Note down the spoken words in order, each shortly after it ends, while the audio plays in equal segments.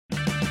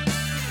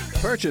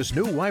Purchase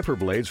new wiper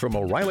blades from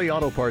O'Reilly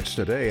Auto Parts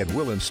today and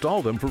we'll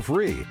install them for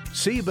free.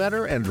 See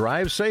better and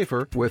drive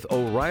safer with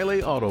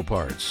O'Reilly Auto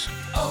Parts.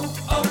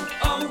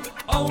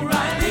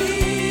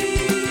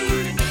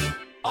 O'Reilly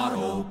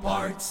Auto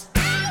Parts.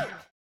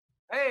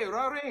 Hey,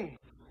 Roaring!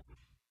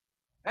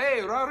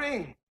 Hey,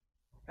 Roaring!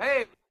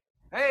 Hey,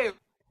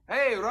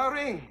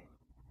 Roaring!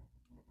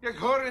 Jeg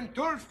har en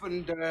turf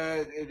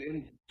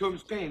en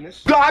Tom's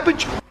penis.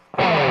 Garbage!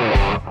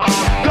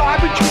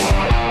 Garbage!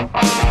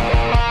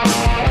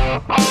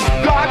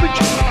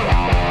 Garbage!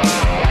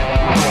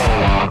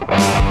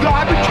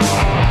 Garbage!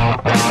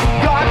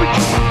 Garbage!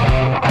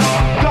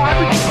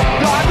 Garbage!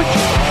 Garbage!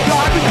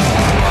 Garbage!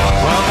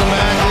 Welcome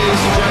back,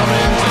 ladies and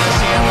gentlemen, to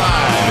SEN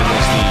Live. It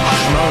is the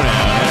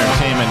Schmodown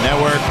Entertainment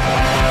Network.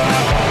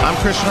 I'm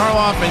Christian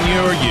Harloff, and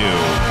you're you.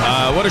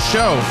 What a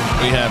show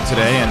we have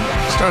today, and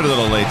started a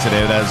little late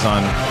today. That is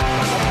on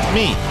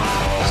me,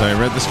 because I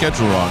read the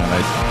schedule wrong, and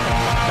I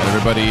had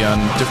everybody on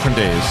different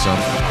days, so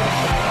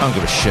I don't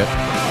give a shit.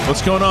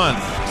 What's going on?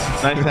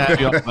 Nice to have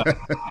you all.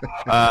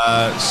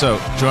 So,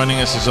 joining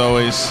us as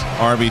always,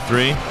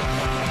 RB3.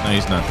 No,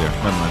 he's not there.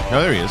 Never mind.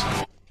 Oh, there he is.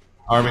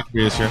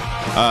 RB3 is here.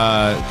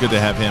 Good to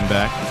have him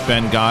back.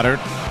 Ben Goddard.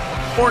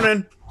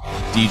 Morning.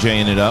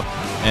 DJing it up.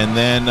 And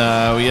then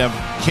we have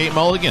Kate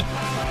Mulligan,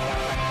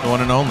 the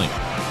one and only,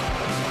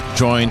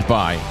 joined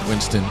by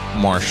Winston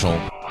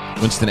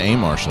A.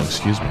 Marshall,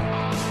 excuse me.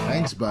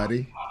 Thanks,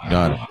 buddy.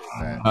 Got it.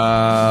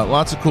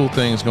 Lots of cool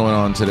things going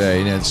on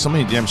today. And so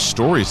many damn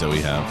stories that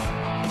we have.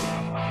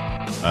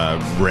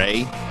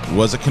 Rey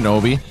was a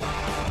Kenobi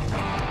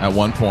at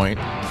one point,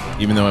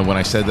 even though when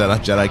I said that on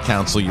Jedi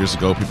Council years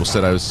ago, people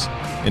said I was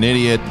an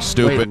idiot,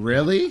 stupid. Wait,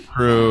 really?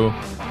 True.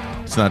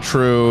 It's not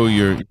true.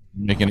 You're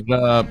making it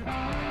up.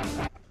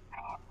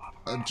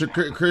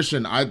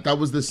 Christian, that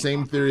was the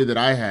same theory that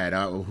I had.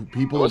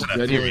 People I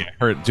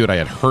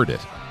had heard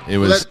it. It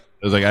was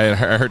like I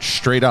heard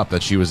straight up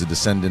that she was a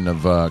descendant of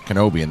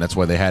Kenobi, and that's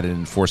why they had it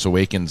in Force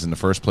Awakens in the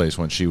first place.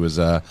 When she was,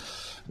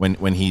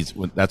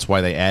 that's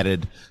why they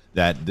added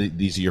that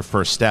these are your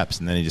first steps,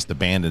 and then they just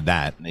abandoned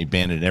that, and they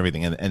abandoned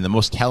everything. And the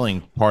most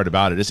telling part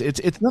about it is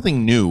it's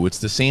nothing new. It's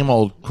the same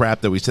old crap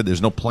that we said.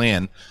 There's no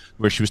plan.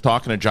 Where she was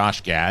talking to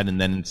Josh Gad,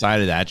 and then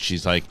inside of that,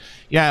 she's like,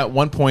 "Yeah, at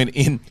one point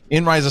in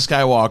Rise of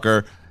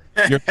Skywalker,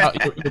 you're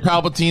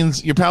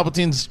Palpatine's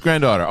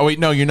granddaughter. Oh wait,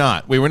 no, you're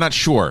not. Wait, we're not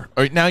sure.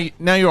 All right,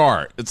 now you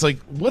are. It's like,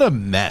 what a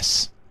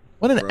mess.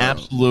 What an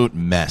absolute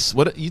mess.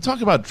 What you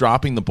talk about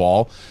dropping the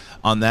ball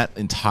on that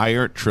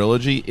entire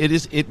trilogy.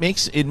 It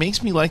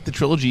makes me like the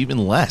trilogy even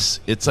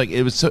less. It's like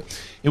it was. I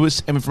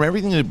mean, from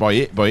everything that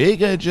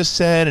Boyega just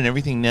said and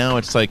everything now,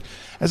 it's like,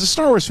 as a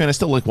Star Wars fan, I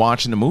still like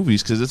watching the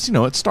movies because it's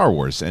Star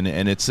Wars and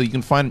it's you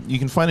can find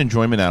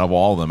enjoyment out of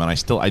all of them, and I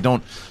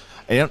don't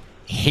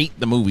hate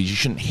the movies. You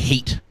shouldn't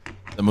hate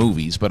the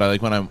movies, but I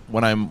like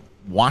when I'm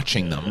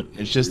watching them.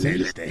 It's just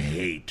let the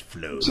hate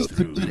flow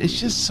through. It's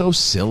just so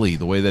silly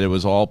the way that it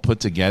was all put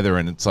together,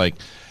 and it's like.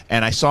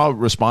 And I saw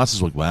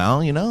responses like,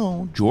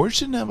 well, George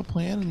didn't have a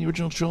plan in the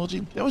original trilogy.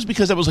 That was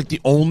because that was like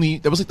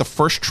the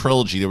first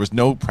trilogy. There was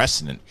no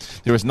precedent.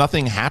 There was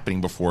nothing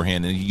happening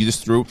beforehand, and you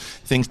just threw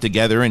things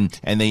together and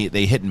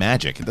they hit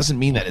magic. It doesn't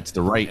mean that it's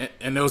the right.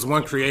 And there was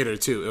one creator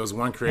too. It was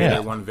one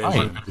creator, one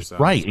vision.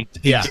 Right.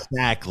 Yeah.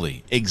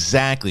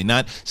 Exactly.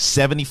 Not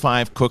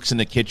 75 cooks in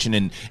the kitchen,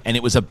 and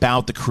it was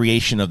about the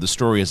creation of the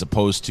story as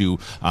opposed to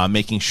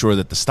making sure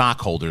that the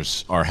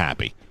stockholders are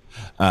happy.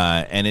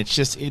 And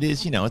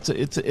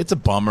it's a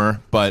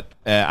bummer, but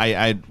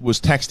I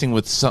was texting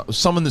with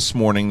someone this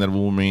morning that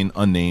will remain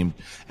unnamed,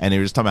 and they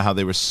were just talking about how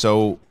they were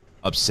so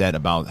upset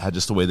about how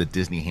just the way that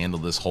Disney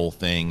handled this whole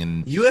thing.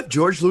 And you have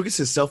George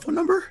Lucas's cell phone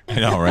number?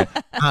 I know, right?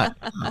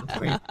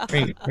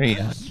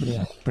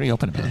 Pretty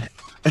open about it.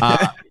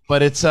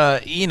 But it's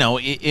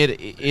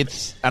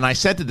it's and I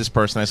said to this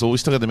person, I said, well, we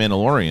still got The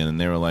Mandalorian, and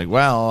they were like,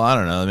 well, I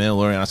don't know, The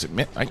Mandalorian. I said,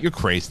 man, you're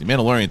crazy. The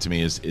Mandalorian to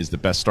me is the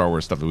best Star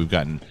Wars stuff that we've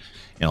gotten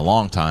in a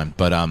long time,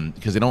 but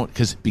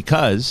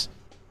because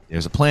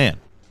there's a plan,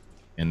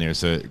 and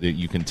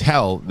you can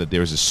tell that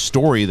there's a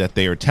story that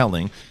they are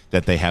telling,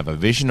 that they have a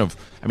vision of.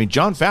 I mean,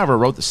 Jon Favreau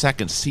wrote the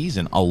second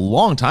season a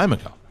long time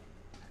ago,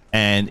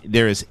 and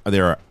there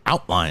are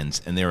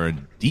outlines and there are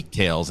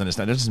details, and it's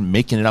not just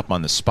making it up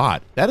on the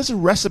spot. That is a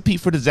recipe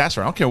for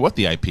disaster. I don't care what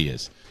the IP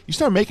is. You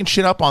start making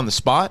shit up on the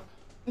spot,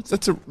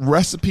 that's a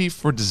recipe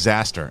for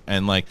disaster.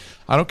 And like,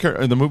 I don't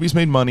care. The movie's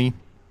made money.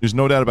 There's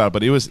no doubt about it,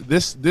 but it was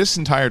this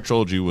entire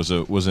trilogy was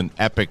an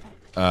epic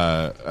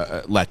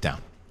letdown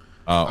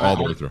all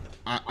the way through.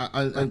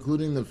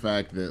 Including the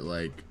fact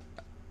that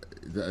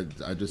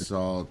I just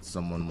saw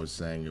someone was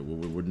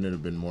saying, wouldn't it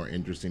have been more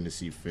interesting to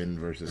see Finn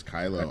versus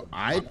Kylo?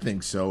 I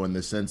think so, in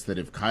the sense that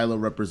if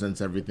Kylo represents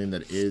everything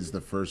that is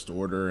the First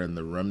Order and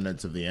the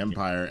remnants of the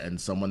Empire,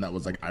 and someone that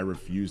was like, I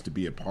refuse to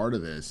be a part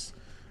of this,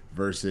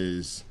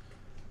 versus,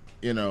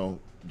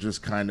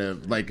 just kind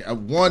of like,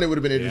 one, it would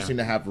have been interesting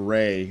to have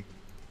Rey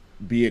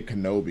be a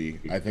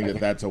Kenobi. I think that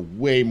that's a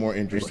way more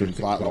interesting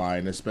plot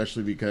line,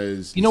 especially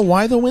because... You know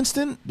why, though,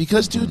 Winston?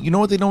 Because, dude, you know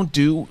what they don't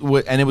do?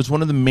 And it was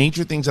one of the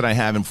major things that I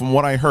have, and from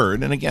what I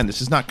heard, and again,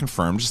 this is not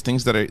confirmed, just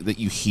things that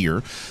you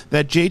hear,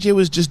 that JJ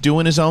was just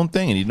doing his own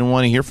thing, and he didn't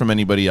want to hear from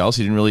anybody else.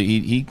 He didn't really...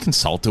 He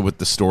consulted with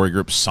the story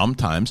group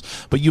sometimes,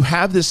 but you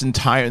have this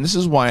entire... And this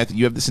is why I think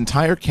you have this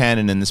entire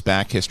canon and this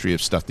back history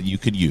of stuff that you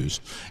could use,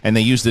 and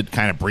they used it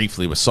kind of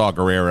briefly with Saw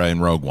Gerrera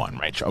and Rogue One,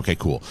 right? Okay,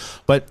 cool.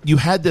 But you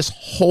had this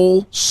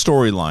whole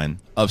storyline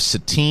of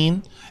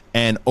Satine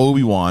and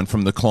Obi-Wan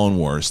from the Clone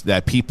Wars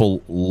that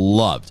people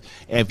loved.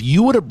 If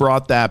you would have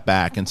brought that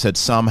back and said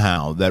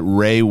somehow that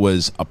Rey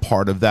was a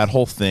part of that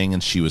whole thing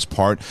and she was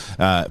part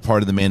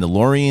of the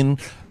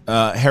Mandalorian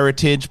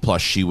heritage,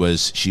 plus she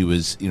was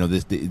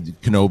the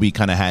Kenobi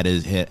kind of had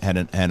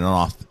an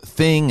off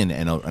thing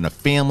and a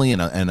family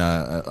and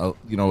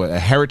a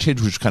heritage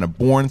which was kind of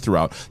born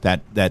throughout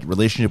that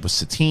relationship with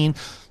Satine.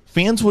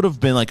 Fans would have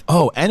been like,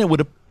 oh, and it would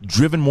have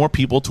driven more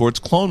people towards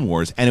Clone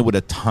Wars, and it would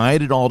have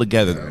tied it all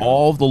together,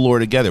 all of the lore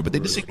together. But they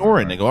just ignore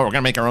it and they go, oh, we're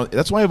gonna make our own.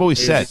 That's why I've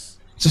always said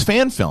it's a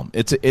fan film.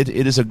 It's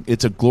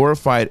a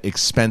glorified,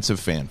 expensive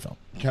fan film.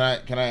 Can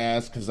I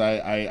ask, because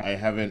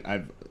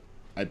I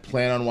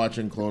plan on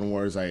watching Clone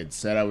Wars. I had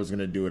said I was going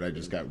to do it. I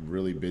just got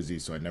really busy,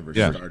 so I never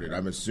started.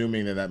 I'm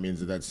assuming that means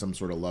that that's some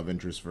sort of love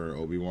interest for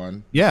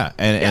Obi-Wan. Yeah,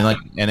 and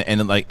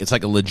it's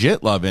like a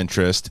legit love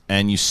interest,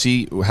 and you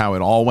see how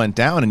it all went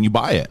down, and you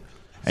buy it,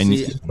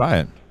 you buy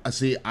it.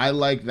 See, I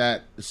like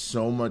that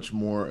so much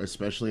more,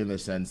 especially in the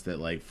sense that,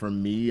 like, for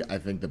me, I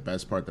think the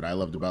best part that I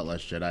loved about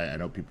Last Jedi, I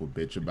know people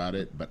bitch about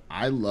it, but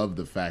I love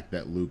the fact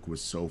that Luke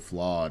was so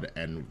flawed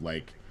and,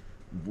 like,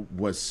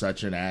 was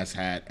such an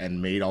asshat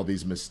and made all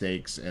these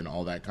mistakes and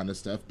all that kind of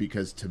stuff,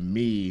 because to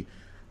me,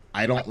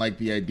 I don't like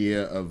the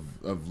idea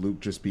of Luke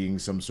just being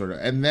some sort of...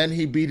 And then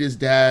he beat his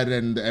dad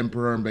and the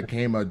Emperor and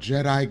became a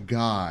Jedi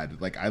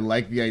God. Like, I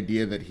like the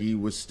idea that he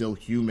was still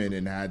human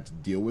and had to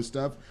deal with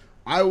stuff.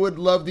 I would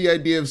love the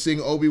idea of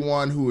seeing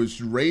Obi-Wan, who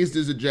was raised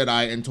as a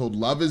Jedi and told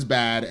love is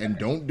bad and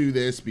don't do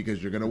this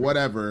because you're going to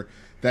whatever,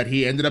 that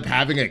he ended up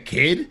having a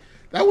kid.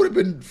 That would have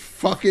been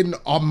fucking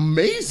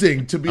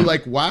amazing to be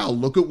like, wow,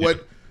 look at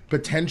what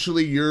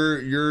potentially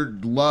your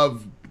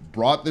love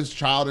brought this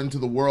child into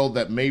the world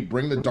that may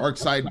bring the dark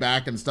side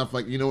back and stuff,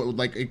 like,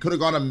 like it could have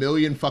gone a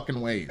million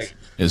fucking ways.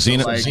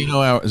 Zeno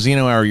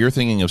Hour, you're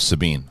thinking of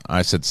Sabine.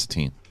 I said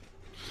Satine.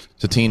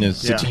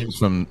 Satine's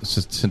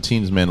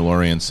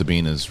Mandalorian.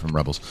 Sabine is from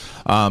Rebels.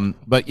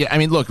 But yeah, I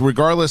mean, look,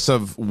 regardless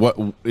of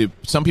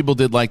some people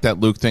did like that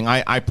Luke thing.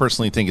 I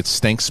personally think it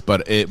stinks,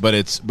 but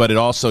it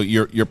also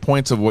your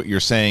points of what you're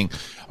saying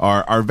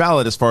are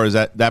valid as far as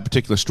that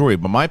particular story.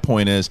 But my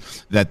point is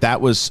that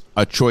was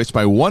a choice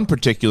by one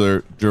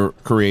particular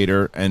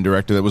creator and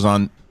director that was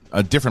on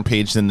a different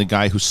page than the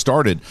guy who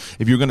started.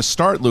 If you're going to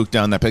start Luke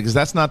down that path, because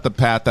that's not the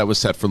path that was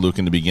set for Luke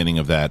in the beginning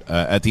of that,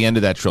 at the end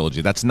of that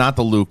trilogy. That's not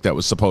the Luke that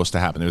was supposed to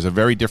happen. There was a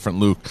very different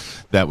Luke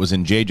that was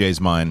in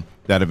JJ's mind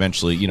that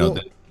eventually,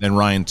 then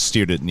Ryan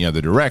steered it in the other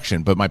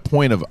direction. But my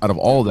point out of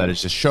all of that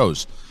is just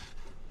shows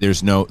there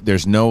was no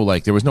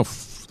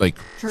Curbside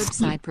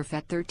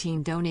Perfect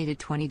 13 donated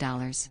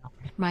 $20.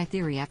 My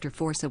theory after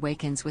Force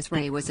Awakens was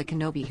Rey was a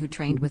Kenobi who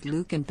trained with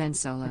Luke and Ben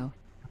Solo.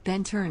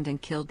 Ben turned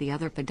and killed the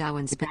other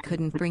Padawans but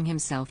couldn't bring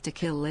himself to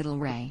kill little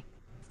Rey.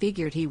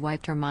 Figured he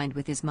wiped her mind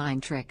with his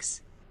mind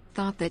tricks.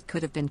 Thought that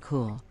could have been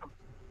cool.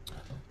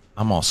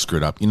 I'm all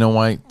screwed up. You know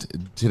why?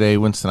 Today,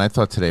 Winston, I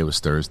thought today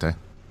was Thursday.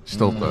 I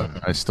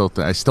still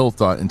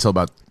thought until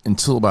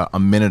about a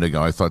minute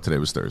ago, I thought today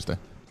was Thursday.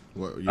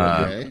 What, you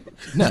okay?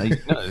 No,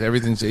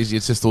 everything's easy.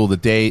 It's just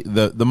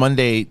the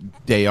Monday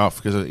day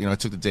off, because I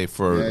took the day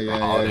for a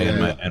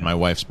holiday and my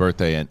wife's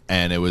birthday,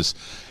 and it was.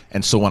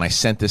 And so when I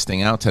sent this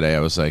thing out today, I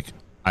was like,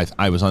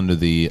 I was under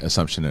the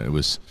assumption that it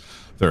was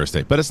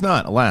Thursday, but it's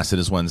not. Alas, it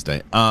is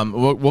Wednesday.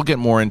 We'll get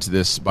more into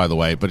this, by the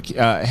way, but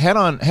head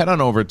on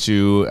over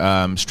to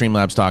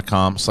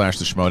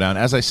streamlabs.com/the Schmodown.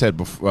 As I said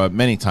before,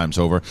 many times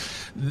over,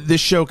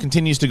 this show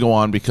continues to go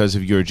on because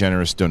of your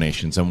generous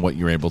donations and what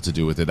you're able to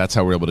do with it. That's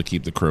how we're able to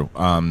keep the crew.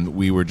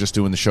 We were just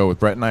doing the show with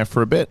Brett and I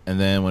for a bit, and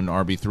then when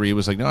RB3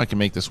 was like, no, I can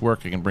make this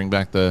work. I can bring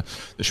back the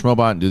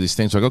Schmobot and do these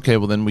things. Like, okay,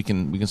 well then we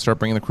can start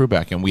bringing the crew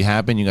back, and we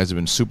have been. You guys have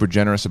been super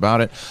generous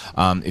about it.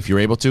 If you're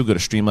able to, go to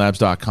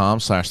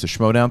streamlabs.com/the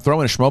Schmodown. Throw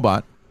in a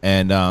Schmobot,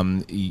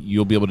 and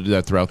you'll be able to do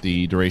that throughout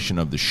the duration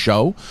of the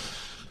show.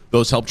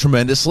 Those help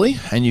tremendously,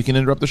 and you can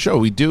interrupt the show.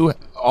 We do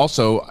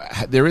also,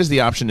 there is the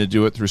option to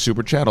do it through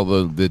Super Chat,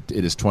 although it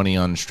is 20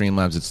 on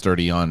Streamlabs, it's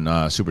 30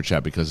 on Super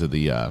Chat because of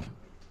the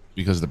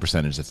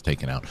percentage that's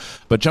taken out.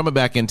 But jumping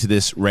back into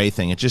this Rey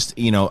thing, it just,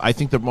 I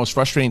think the most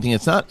frustrating thing,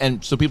 it's not,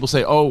 and so people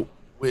say, oh,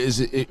 is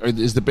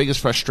the biggest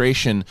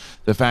frustration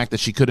the fact that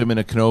she could have been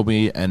a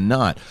Kenobi and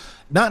not?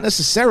 Not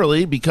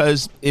necessarily,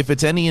 because if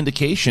it's any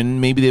indication,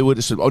 maybe they would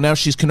have said, oh, now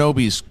she's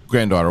Kenobi's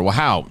granddaughter. Well,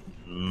 how?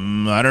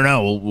 I don't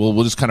know.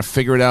 We'll just kind of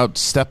figure it out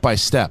step by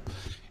step.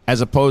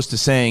 As opposed to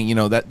saying,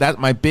 that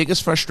my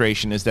biggest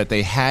frustration is that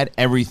they had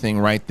everything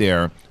right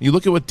there. You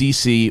look at what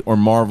DC or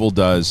Marvel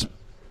does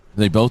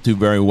they both do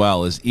very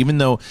well, is even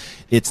though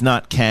it's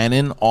not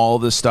canon, all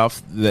the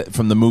stuff that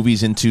from the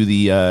movies into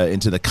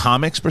the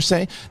comics per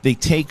se, they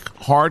take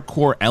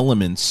hardcore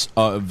elements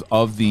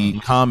of the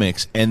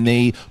comics and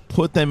they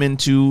put them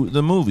into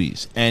the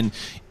movies, and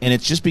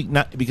it's just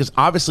not because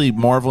obviously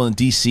Marvel and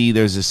DC,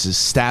 there's this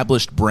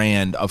established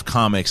brand of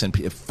comics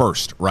and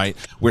first, right,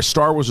 where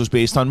Star Wars was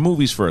based on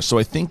movies first. So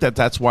I think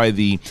that's why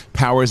the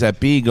powers that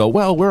be go,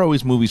 well, we're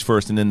always movies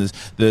first, and then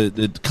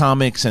the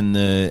comics and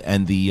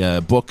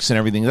the books and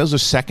everything, those are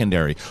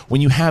secondary.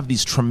 When you have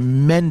these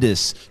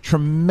tremendous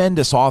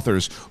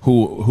authors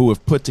who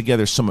have put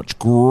together so much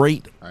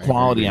great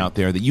quality out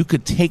there that you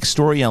could take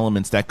story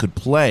elements that could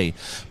play,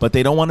 but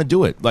they don't want to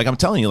do it. Like I'm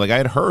telling you, like I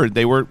had heard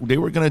they were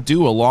going to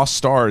do a Lost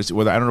Stars,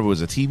 whether I don't know if it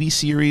was a TV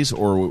series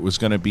or it was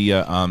going to be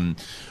a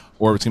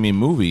or it's going to be a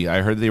movie.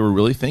 I heard they were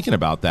really thinking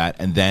about that,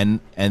 and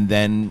then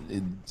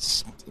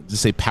to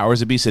say powers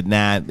that be said,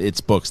 nah, it's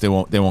books. They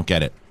won't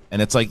get it.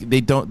 And it's like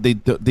they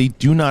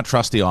do not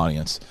trust the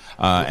audience,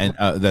 and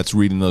that's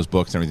reading those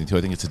books and everything too.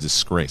 I think it's a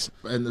disgrace.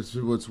 And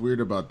what's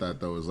weird about that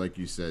though is, like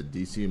you said,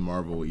 DC and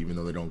Marvel, even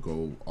though they don't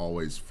go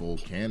always full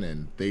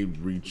canon, they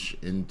reach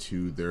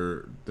into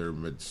their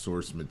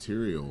source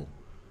material,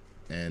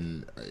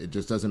 and it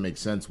just doesn't make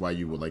sense why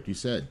you would, like you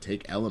said,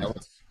 take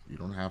elements. You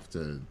don't have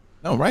to.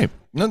 No, right?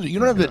 No, you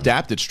don't have to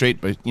adapt it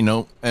straight, but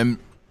and.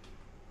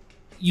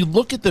 You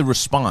look at the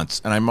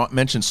response, and I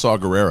mentioned Saw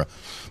Gerrera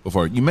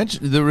before. You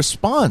mentioned the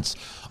response.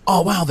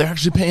 Oh wow, they're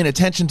actually paying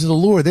attention to the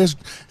lore. There's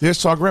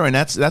Saw Gerrera, and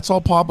that's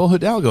all Pablo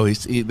Hidalgo.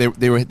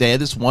 They had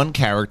this one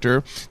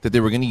character that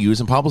they were going to use,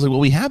 and Pablo's like, well,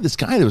 we have this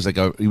guy that was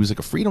like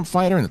a freedom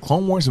fighter in the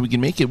Clone Wars, and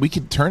we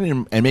could turn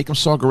him and make him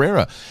Saw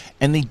Gerrera,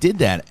 and they did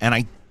that, and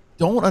I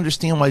don't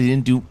understand why they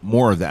didn't do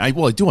more of that. I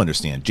do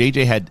understand.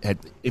 JJ had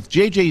if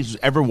JJ's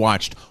ever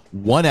watched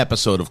one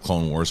episode of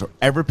Clone Wars or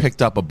ever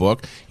picked up a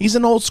book, he's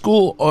an old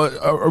school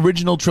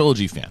original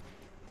trilogy fan.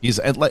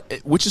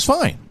 Which is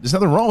fine. There's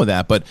nothing wrong with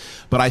that. But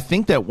I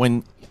think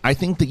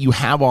that you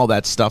have all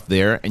that stuff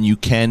there and you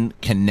can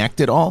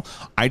connect it all.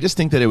 I just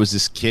think that it was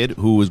this kid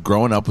who was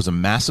growing up, was a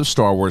massive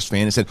Star Wars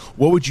fan, and said,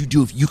 what would you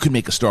do if you could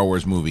make a Star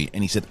Wars movie?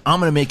 And he said, I'm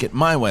going to make it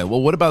my way.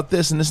 Well, what about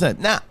this and this and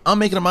that? Nah, I'm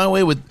making it my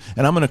way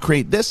and I'm going to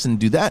create this and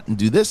do that and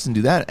do this and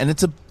do that. And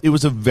it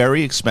was a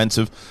very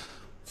expensive,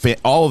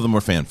 all of them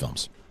were fan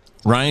films.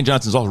 Ryan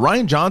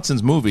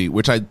Johnson's movie,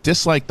 which I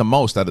dislike the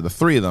most out of the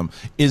three of them,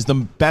 is the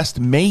best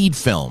made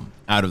film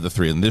out of the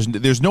three of them.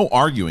 There's no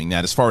arguing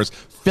that as far as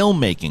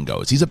filmmaking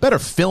goes. He's a better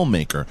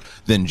filmmaker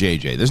than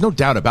JJ. There's no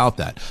doubt about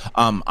that.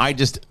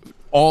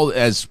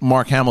 As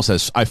Mark Hamill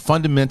says, I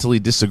fundamentally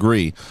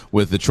disagree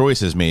with the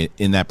choices made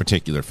in that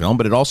particular film,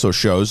 but it also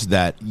shows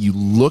that you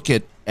look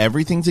at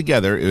everything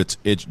together. It's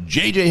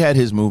JJ had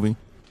his movie,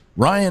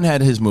 Ryan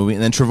had his movie,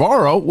 and then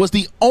Trevorrow was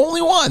the only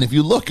one. If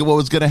you look at what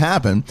was going to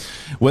happen,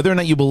 whether or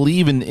not you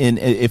believe in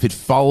if it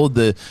followed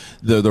the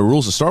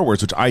rules of Star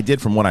Wars, which I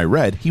did from what I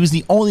read, he was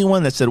the only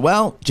one that said,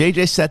 well,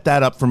 JJ set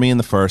that up for me in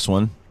the first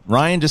one.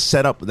 Ryan just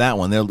set up that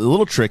one. They're a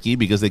little tricky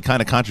because they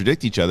kind of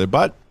contradict each other,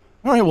 but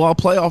all right, well, I'll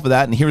play off of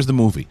that, and here's the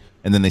movie.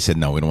 And then they said,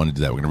 no, we don't want to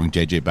do that. We're going to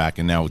bring JJ back,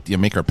 and now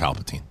make her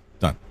Palpatine.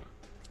 Done.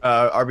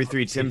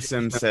 RB3 Tim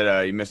Sims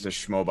said you missed a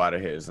schmobot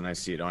of his, and I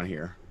see it on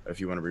here if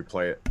you want to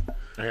replay it.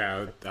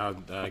 Yeah, I'll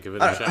give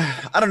it a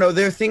shot. I don't know.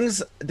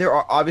 There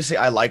are obviously,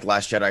 I like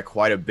Last Jedi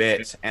quite a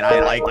bit, and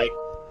I like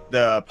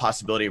the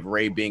possibility of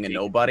Rey being a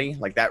nobody.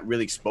 Like, that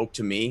really spoke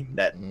to me,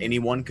 that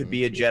anyone could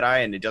be a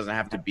Jedi, and it doesn't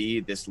have to be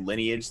this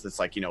lineage that's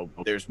like,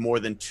 there's more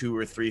than 2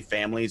 or 3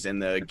 families in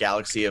the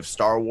galaxy of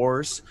Star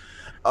Wars.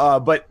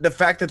 But the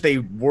fact that they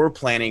were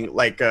planning,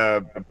 like,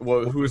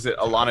 who is it?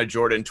 Alana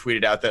Jordan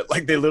tweeted out that,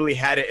 like, they literally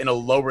had it in a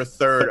lower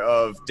third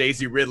of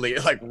Daisy Ridley,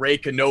 like Rey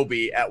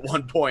Kenobi at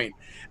one point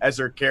as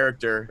her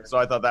character. So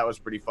I thought that was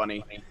pretty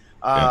funny.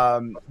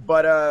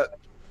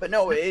 But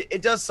no,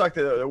 it does suck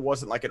that there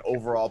wasn't like an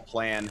overall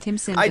plan.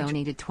 Timson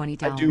donated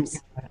 $20.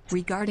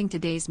 Regarding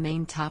today's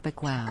main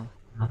topic, wow.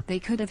 They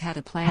could have had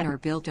a plan or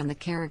built on the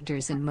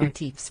characters and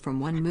motifs from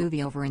one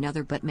movie over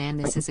another, but man,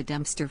 this is a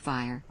dumpster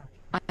fire.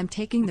 I'm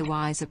taking the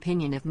wise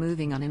opinion of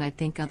moving on, and I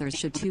think others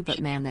should too, but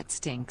man, that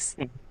stinks.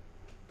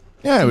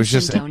 Yeah, it was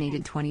just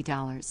donated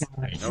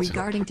 $20.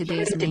 Regarding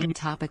today's main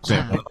topic,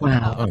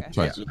 wow.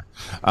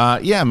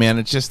 Yeah, man,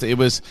 it just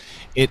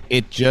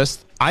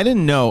I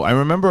didn't know. I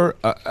remember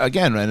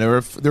again, and there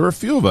were a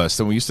few of us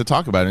that we used to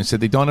talk about it and said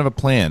they don't have a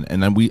plan,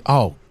 and then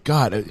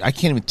God, I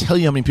can't even tell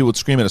you how many people would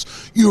scream at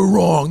us, you're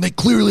wrong, they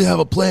clearly have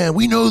a plan,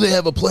 we know they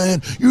have a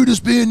plan, you're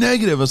just being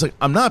negative. I was like,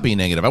 I'm not being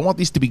negative. I want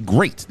these to be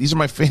great. This is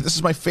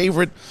my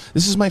favorite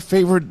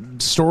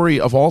story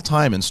of all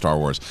time in Star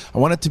Wars. I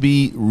want it to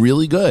be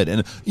really good.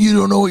 And you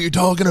don't know what you're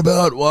talking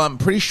about. Well, I'm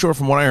pretty sure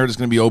from what I heard it's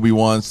going to be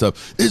Obi-Wan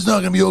stuff. It's not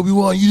going to be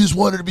Obi-Wan. You just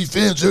wanted to be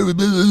fan service.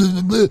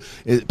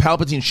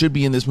 Palpatine should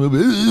be in this movie.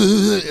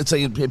 It's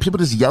like people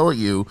just yell at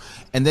you,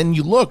 and then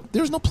you look,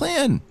 there's no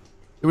plan.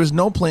 There was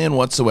no plan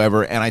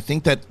whatsoever, and I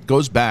think that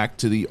goes back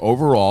to the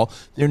overall,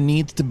 there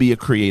needs to be a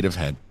creative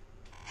head.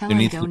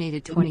 Helen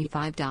donated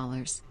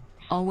 $25.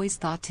 Always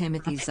thought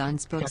Timothy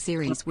Zuhn's book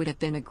series would have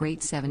been a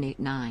great 7, 8,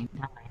 9.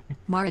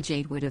 Mara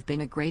Jade would have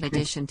been a great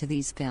addition to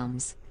these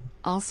films.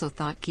 Also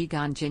thought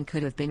Qui-Gon Jinn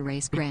could have been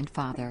Rey's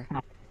grandfather.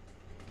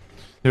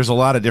 There's a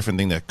lot of different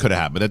things that could have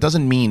happened. That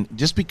doesn't mean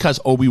just because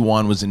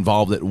Obi-Wan was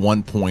involved at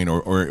one point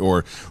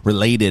or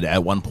related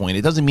at one point,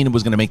 it doesn't mean it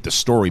was going to make the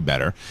story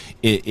better.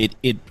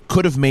 It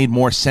could have made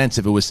more sense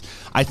if it was.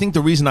 I think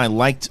the reason I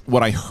liked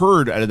what I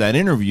heard out of that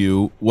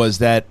interview was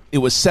that it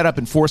was set up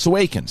in Force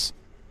Awakens.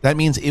 That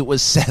means it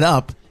was set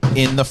up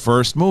in the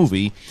first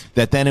movie,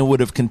 that then it would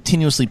have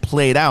continuously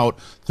played out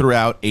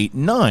throughout 8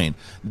 and 9.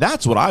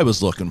 That's what I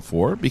was looking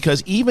for,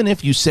 because even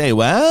if you say,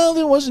 well,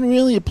 there wasn't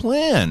really a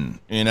plan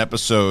in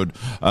episode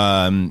 4,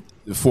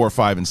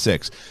 5, and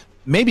 6,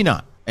 maybe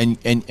not. And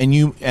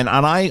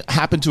I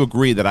happen to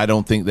agree that I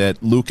don't think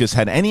that Lucas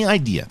had any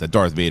idea that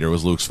Darth Vader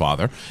was Luke's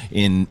father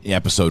in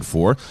episode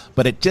 4,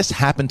 but it just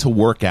happened to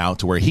work out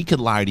to where he could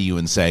lie to you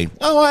and say,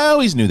 oh, I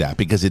always knew that,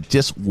 because it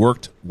just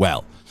worked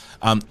well.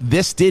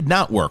 This did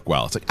not work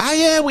well. It's like,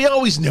 yeah, we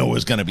always knew it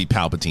was going to be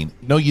Palpatine.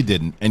 No, you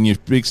didn't. And your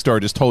big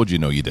star just told you,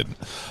 no, you didn't.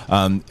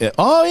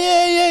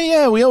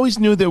 Yeah. We always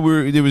knew that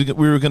we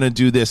were going to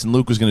do this and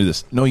Luke was going to do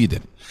this. No, you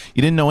didn't.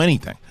 You didn't know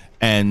anything.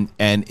 And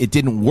it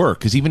didn't work,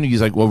 because even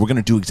he's like, well, we're going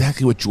to do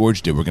exactly what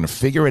George did. We're going to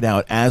figure it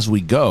out as we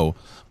go.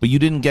 But you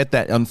didn't get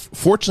that.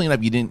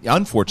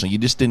 Unfortunately, you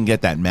just didn't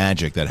get that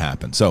magic that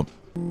happened. So.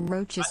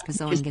 Roaches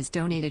Pazoing has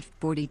donated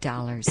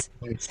 $40.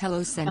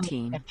 Hello,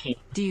 Centine.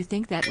 Do you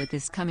think that with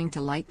this coming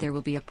to light there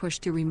will be a push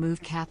to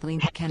remove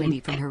Kathleen Kennedy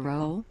from her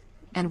role?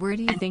 And where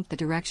do you think the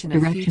direction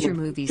of future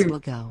movies will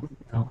go?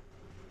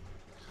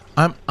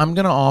 I'm going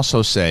to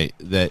also say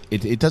that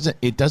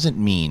it doesn't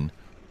mean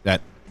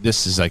that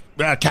this is like,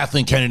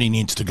 Kathleen Kennedy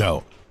needs to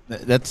go.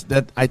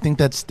 I think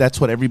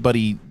that's what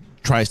everybody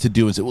tries to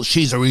do, and say, well,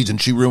 she's the reason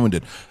she ruined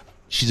it.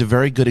 She's a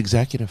very good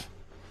executive.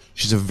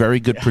 She's a very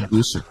good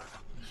producer.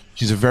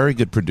 She's a very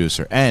good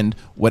producer, and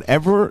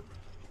whatever.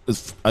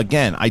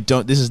 Again,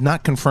 this is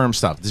not confirmed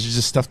stuff. This is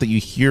just stuff that you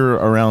hear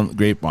around the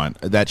grapevine.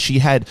 That she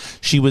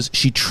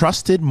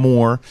trusted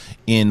more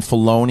in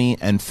Filoni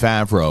and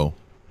Favreau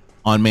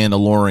on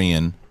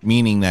Mandalorian,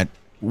 meaning that,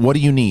 what do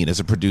you need as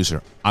a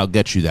producer? I'll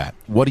get you that.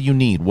 What do you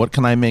need? What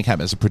can I make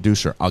happen as a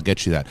producer? I'll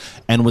get you that.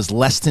 And was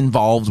less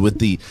involved with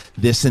the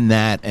this and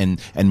that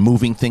and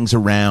moving things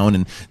around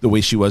and the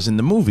way she was in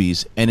the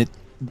movies, and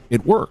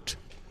it worked.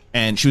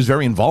 And she was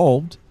very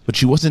involved, but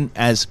she wasn't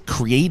as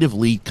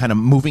creatively kind of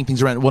moving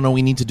things around. Well, no,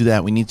 we need to do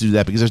that. We need to do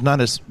that, because there's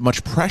not as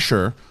much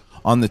pressure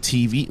on the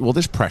TV. Well,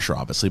 there's pressure,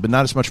 obviously, but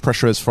not as much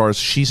pressure as far as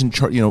she's in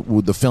charge,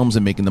 with the films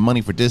and making the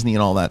money for Disney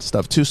and all that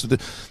stuff too. So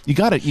you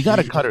got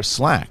to cut her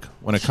slack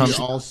when it comes.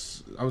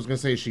 I was gonna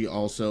say she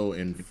also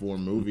in 4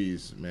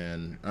 movies,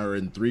 man, or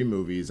in 3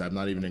 movies. I'm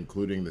not even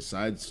including the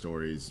side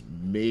stories.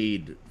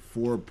 Made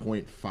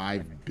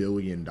 $4.5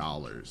 billion.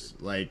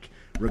 Like,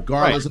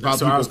 regardless of how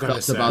people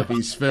felt about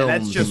these films,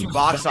 and that's just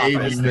box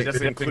office. That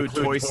doesn't include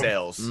toy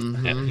sales.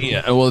 Mm-hmm.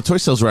 Yeah, well, the toy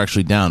sales were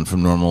actually down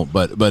from normal,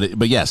 but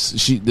yes,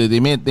 they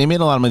made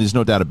a lot of money. There's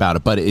no doubt about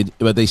it.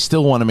 But they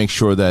still want to make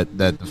sure that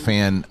the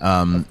fan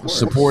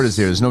support is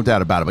there. There's no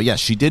doubt about it. But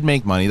yes, she did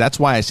make money. That's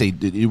why I say,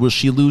 will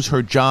she lose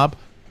her job?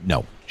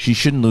 No, she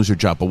shouldn't lose her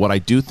job. But what I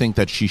do think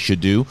that she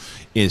should do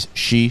is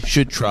she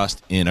should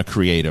trust in a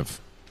creative.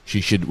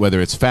 She should,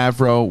 whether it's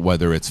Favreau,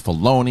 whether it's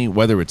Filoni,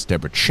 whether it's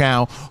Deborah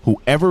Chow,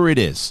 whoever it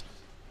is,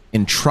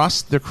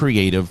 entrust the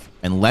creative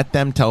and let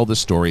them tell the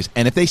stories.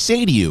 And if they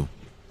say to you,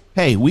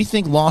 hey, we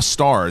think Lost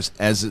Stars,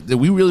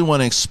 we really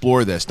want to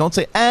explore this, don't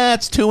say,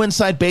 it's too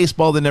inside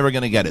baseball, they're never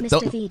going to get it.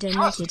 Mr. V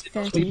donated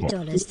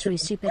 $30 through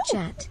Super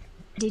Chat.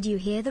 Did you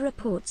hear the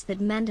reports that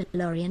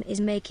Mandalorian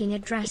is making a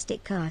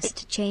drastic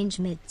cast change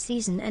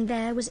mid-season and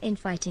there was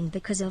infighting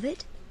because of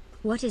it?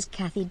 What is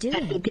Kathy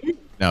doing?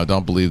 No,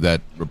 don't believe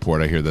that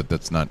report. I hear that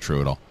that's not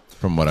true at all.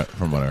 From what I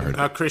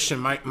heard. Christian,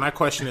 my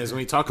question is,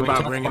 when you talk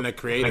about bringing the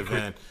creative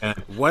in,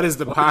 what is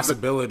the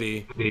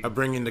possibility of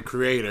bringing the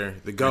creator,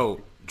 the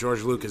GOAT,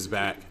 George Lucas,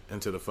 back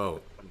into the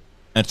fold?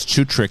 That's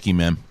too tricky,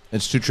 man.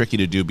 It's too tricky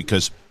to do,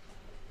 because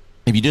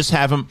if you just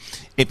have him,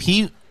 if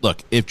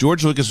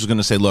George Lucas was going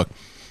to say, look,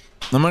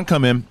 I'm going to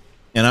come in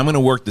and I'm going to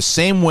work the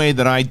same way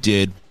that I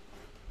did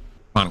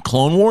on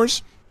Clone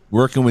Wars,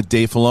 working with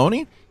Dave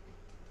Filoni,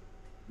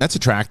 that's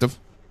attractive.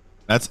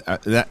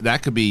 That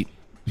could be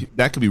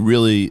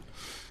really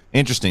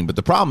interesting. But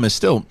the problem is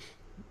still,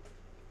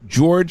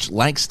 George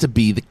likes to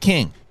be the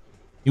king.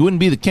 He wouldn't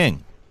be the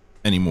king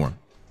anymore.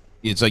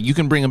 It's like you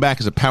can bring him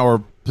back as a power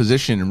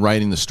position in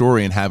writing the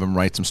story and have him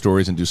write some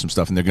stories and do some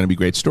stuff, and they're going to be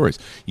great stories.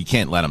 You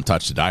can't let him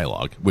touch the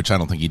dialogue, which I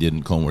don't think he did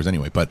in Clone Wars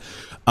anyway. But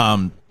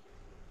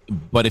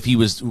if he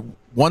was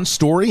one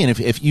story, and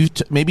if you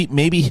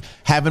maybe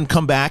have him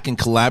come back and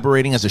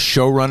collaborating as a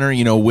showrunner,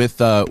 with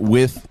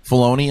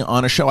Filoni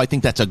on a show, I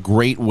think that's a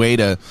great way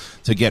to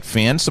get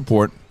fan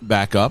support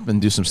back up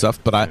and do some stuff.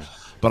 But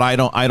I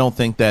don't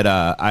think that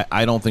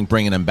I don't think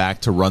bringing him back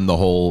to run the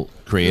whole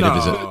creative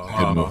is a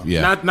good move.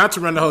 Yeah, not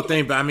to run the whole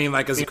thing, but I mean,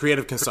 like, as a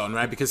creative consultant,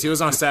 right? Because he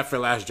was on set for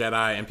Last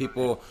Jedi, and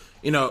people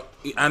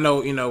I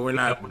know, we're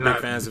not big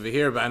fans of it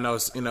here, but I know,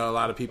 a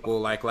lot of people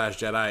like Last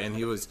Jedi, and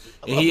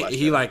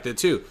he liked it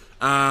too.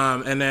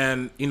 And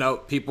then,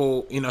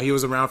 people, he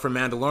was around for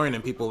Mandalorian,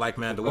 and people like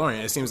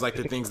Mandalorian. It seems like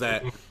the things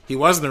that he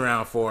wasn't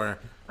around for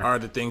are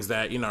the things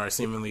that, are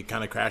seemingly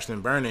kind of crashing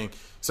and burning.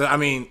 So, I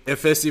mean,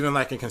 if it's even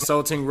like a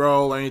consulting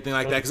role or anything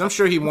like that, because I'm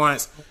sure he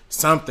wants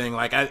something.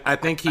 Like, I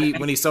think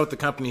when he sold the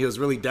company, he was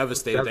really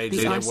devastated that he The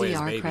gave away his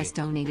RCR baby. Press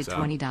donated So.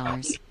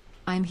 $20.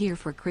 I'm here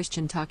for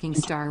Christian talking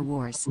Star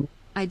Wars.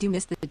 I do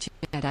miss the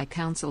Jedi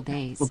Council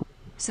days.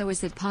 So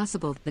is it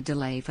possible the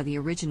delay for the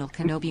original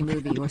Kenobi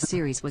movie or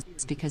series was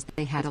because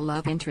they had a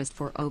love interest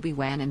for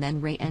Obi-Wan and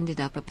then Rey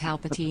ended up a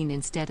Palpatine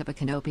instead of a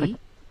Kenobi?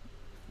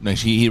 No,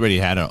 he already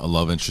had a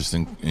love interest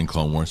in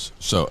Clone Wars.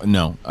 So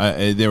no,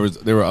 there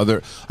were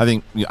other. I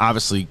think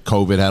obviously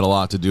COVID had a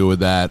lot to do with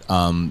that.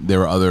 There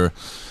were other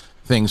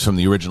things from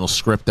the original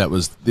script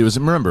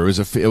remember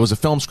it was a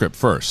film script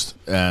first,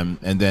 and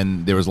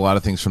then there was a lot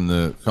of things from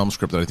the film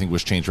script that I think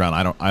was changed around.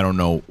 I don't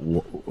know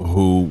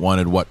who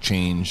wanted what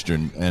changed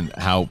and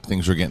how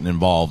things were getting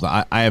involved.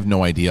 I have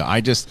no idea.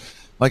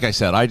 Like I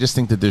said, I just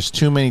think that there's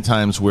too many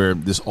times where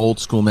this old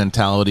school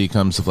mentality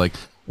comes of like,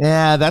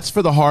 yeah, that's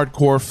for the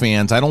hardcore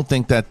fans. I don't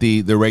think that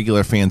the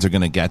regular fans are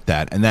going to get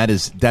that, and that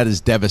is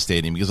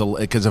devastating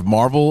because if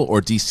Marvel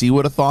or DC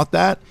would have thought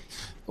that,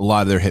 a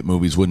lot of their hit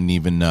movies wouldn't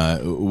even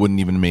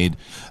made.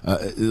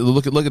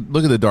 Look at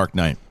The Dark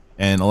Knight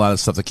and a lot of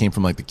stuff that came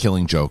from like The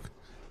Killing Joke.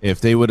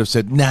 If they would have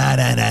said nah,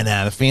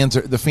 the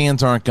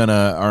fans aren't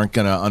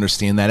gonna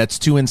understand that. It's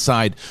too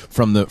inside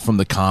from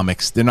the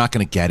comics. They're not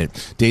gonna get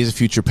it. Days of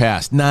Future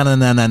Past.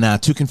 Nah.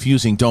 Too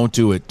confusing. Don't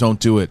do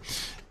it.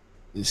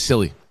 It's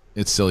silly.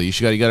 It's silly.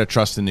 You got to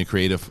trust in the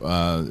creative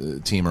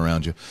team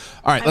around you.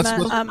 All right,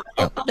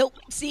 Nope.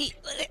 See,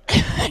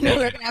 I know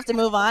we're gonna have to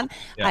move on.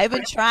 Yeah. I've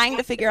been trying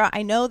to figure out.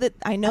 I know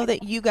that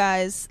you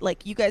guys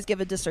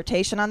give a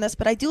dissertation on this,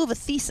 but I do have a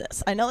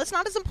thesis. I know it's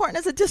not as important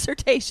as a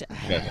dissertation,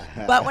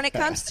 but when it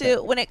comes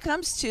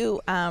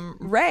to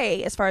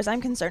Rey, as far as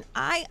I'm concerned,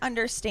 I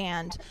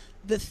understand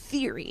the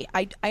theory.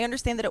 I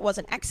understand that it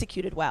wasn't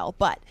executed well,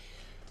 but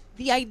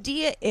the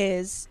idea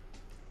is,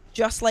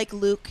 just like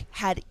Luke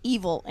had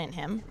evil in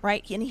him,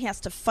 right? And he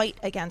has to fight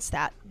against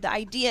that. The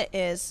idea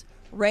is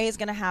Rey is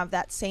going to have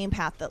that same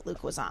path that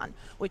Luke was on,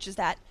 which is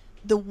that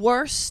the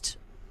worst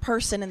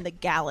person in the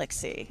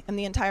galaxy, in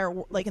the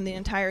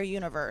entire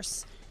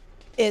universe,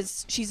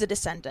 she's a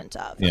descendant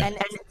of. Yeah.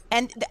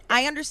 And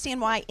I understand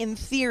why, in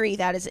theory,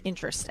 that is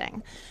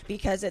interesting,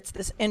 because it's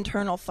this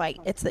internal fight.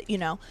 It's that,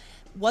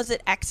 was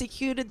it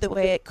executed the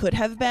way it could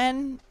have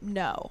been?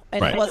 No.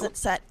 And It wasn't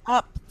set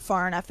up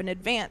far enough in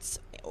advance.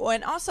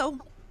 And also,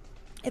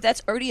 if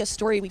that's already a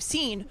story we've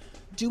seen,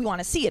 do we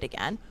want to see it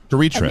again? To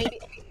retread.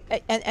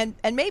 And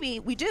maybe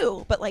we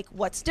do, but like,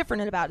 what's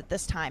different about it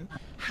this time?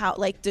 How,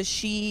 like, does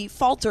she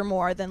falter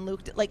more than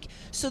Luke did? Like,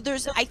 so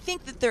I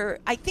think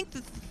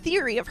the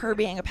theory of her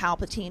being a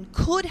Palpatine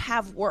could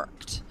have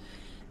worked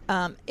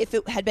if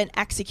it had been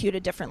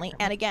executed differently.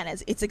 And again,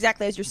 it's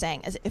exactly as you're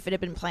saying, as if it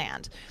had been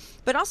planned.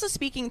 But also,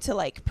 speaking to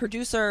like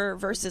producer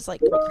versus like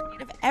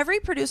creative, every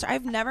producer,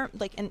 I've never,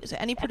 like, and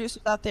any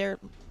producers out there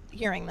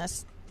hearing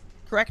this,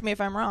 correct me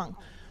if I'm wrong,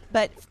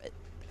 but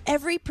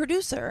every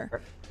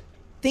producer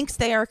thinks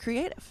they are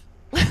creative.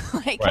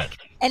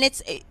 And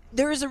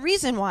there is a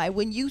reason why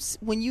when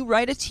you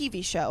write a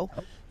TV show,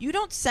 you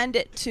don't send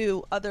it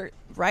to other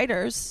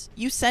writers,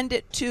 you send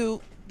it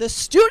to the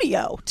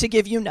studio to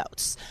give you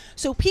notes.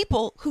 So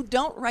people who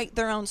don't write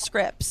their own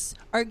scripts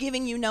are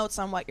giving you notes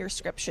on what your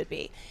script should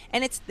be.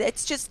 And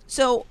it's just,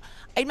 so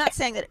I'm not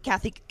saying that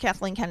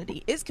Kathleen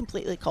Kennedy is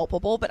completely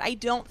culpable, but I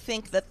don't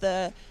think that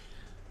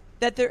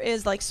there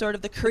is like sort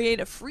of the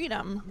creative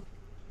freedom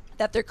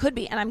that there could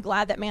be. And I'm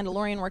glad that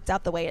Mandalorian worked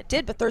out the way it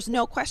did, but there's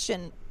no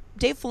question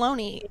Dave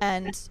Filoni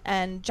and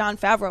Jon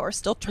Favreau are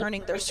still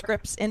turning their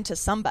scripts into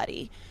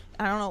somebody.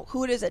 I don't know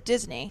who it is at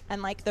Disney,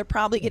 and like they're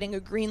probably getting a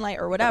green light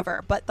or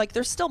whatever, but like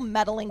there's still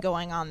meddling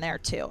going on there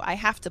too. I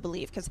have to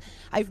believe, because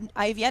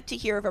I've yet to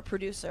hear of a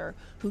producer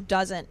who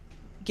doesn't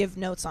give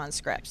notes on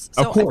scripts.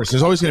 So of course,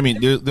 there's always going to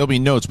be there'll be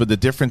notes, but the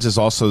difference is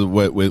also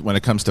when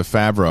it comes to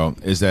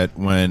Favreau is that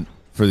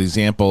for the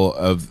example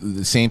of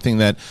the same thing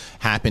that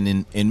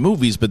happened in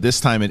movies, but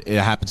this time it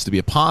happens to be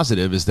a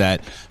positive, is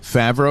that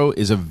Favreau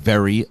is a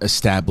very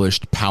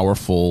established,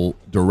 powerful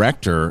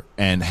director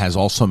and has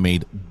also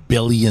made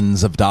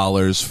billions of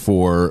dollars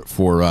for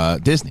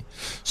Disney.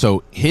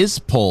 So his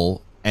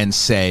pull and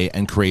say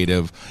and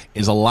creative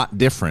is a lot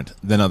different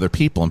than other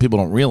people, and people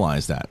don't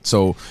realize that.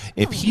 So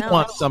if he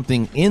wants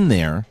something in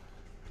there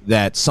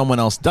that someone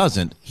else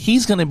doesn't,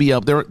 he's going to be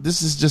up there.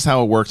 This is just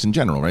how it works in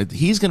general, right?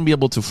 He's going to be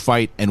able to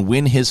fight and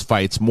win his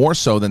fights more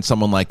so than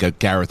someone like a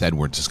Gareth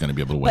Edwards is going to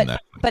be able to win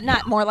that. But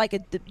not more like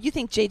you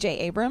think J.J.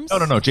 Abrams?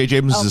 No. J.J.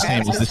 Abrams is the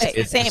same. It's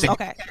the same.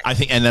 Okay. I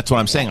think, and that's what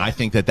I'm saying. I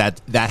think that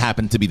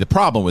happened to be the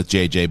problem with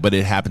J.J., but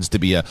it happens to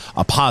be a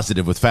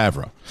positive with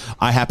Favreau.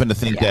 I happen to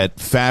think that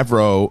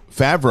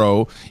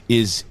Favreau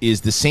is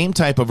the same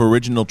type of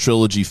original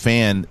trilogy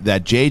fan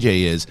that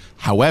J.J. is.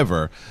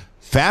 However,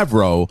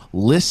 Favreau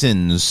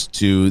listens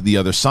to the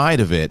other side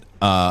of it,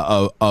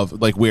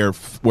 of like where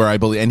I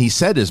believe, and he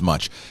said as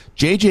much.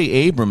 J.J.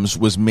 Abrams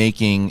was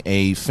making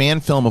a fan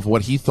film of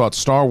what he thought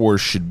Star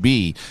Wars should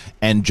be,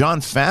 and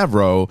Jon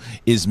Favreau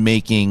is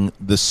making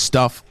the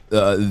stuff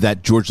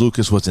that George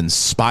Lucas was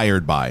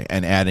inspired by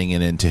and adding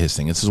it into his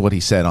thing. This is what he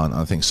said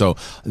on things. So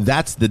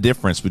that's the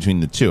difference between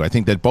the two. I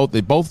think that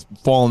they both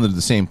fall into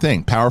the same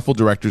thing. Powerful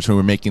directors who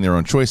are making their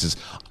own choices.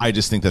 I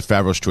just think that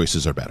Favreau's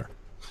choices are better.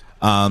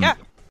 Yeah.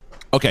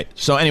 Okay,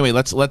 so anyway,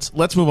 let's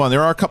move on.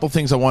 There are a couple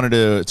things I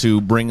wanted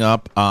to bring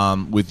up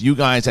with you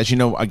guys. As you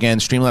know, again,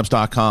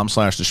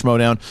 streamlabs.com/the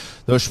Schmodown.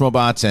 Those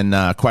Schmobots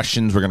and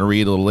questions we're going to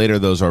read a little later.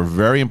 Those are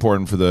very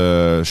important for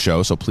the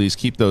show, so please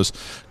keep those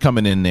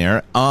coming in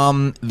there.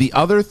 The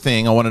other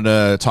thing I wanted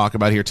to talk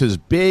about here, too, is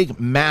big,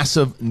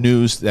 massive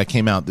news that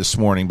came out this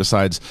morning.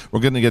 Besides, we're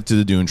going to get to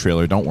the Dune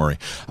trailer, don't worry.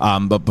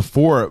 But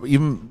before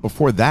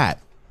that,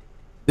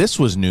 this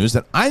was news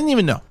that I didn't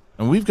even know.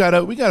 And we got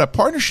a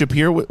partnership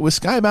here with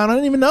Skybound. I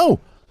didn't even know.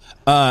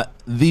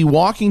 The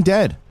Walking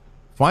Dead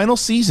final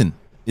season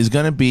is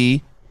going to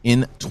be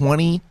in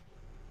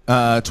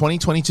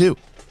 2022.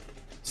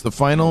 It's the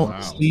final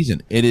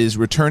season. It is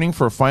returning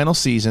for a final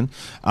season.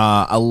 It's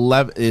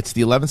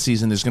the 11th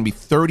season. There's going to be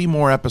 30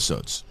 more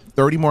episodes.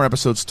 30 more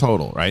episodes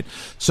total, right?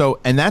 So,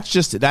 and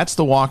that's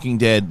The Walking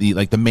Dead,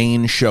 the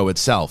main show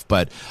itself.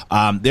 But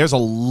there's a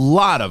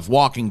lot of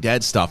Walking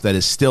Dead stuff that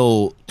is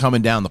still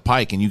coming down the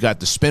pike, and you got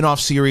the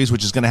spin-off series,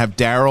 which is going to have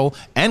Daryl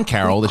and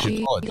Carol. That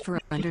you call it. For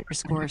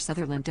 _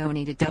 Sutherland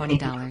donated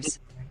 $20.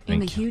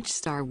 I'm a huge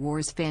Star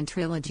Wars fan.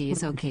 Trilogy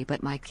is okay,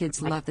 but my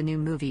kids love the new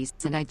movies,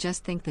 and I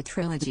just think the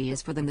trilogy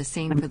is for them, the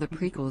same for the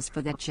prequels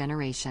for that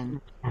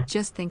generation.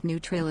 Just think new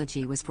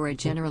trilogy was for a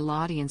general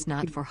audience,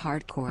 not for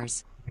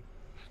hardcores.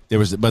 There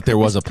was a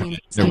plan.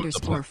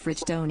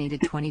 Fridge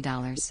donated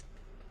 $20.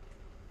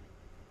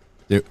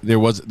 There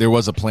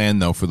was a plan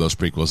though for those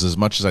prequels. As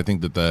much as I think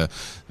that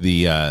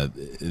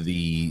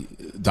the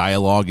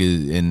dialogue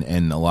is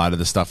and a lot of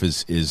the stuff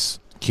is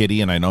kiddie,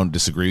 and I don't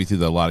disagree with you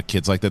that a lot of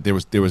kids like that. There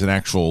was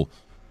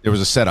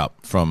a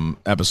setup from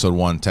episode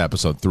 1 to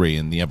episode 3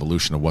 and the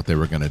evolution of what they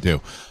were going to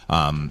do.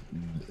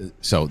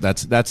 So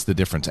that's the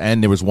difference.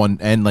 And there was one,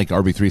 and like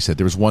RB3 said,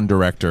 there was one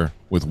director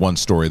with one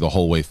story the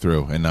whole way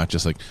through, and not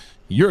just like,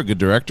 you're a good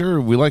director,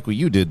 we like what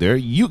you did there,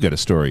 you get a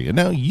story, and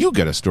now you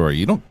get a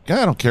story. I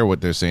don't care what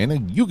they're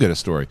saying, you get a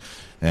story.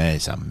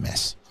 It's a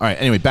mess. All right,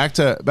 anyway, back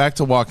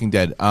to Walking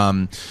Dead.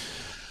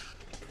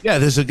 Yeah,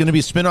 there's going to be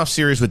a spin-off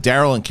series with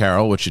Daryl and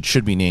Carol, which it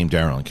should be named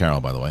Daryl and Carol,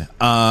 by the way,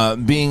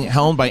 being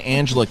helmed by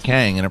Angela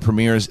Kang, and it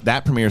premieres in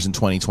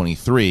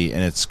 2023,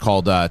 and it's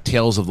called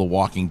Tales of the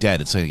Walking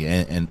Dead. It's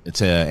an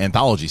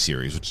anthology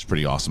series, which is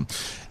pretty awesome.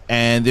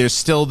 And there's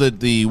still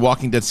the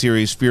Walking Dead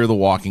series, Fear the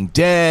Walking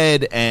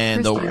Dead,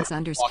 and the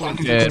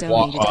Walking Dead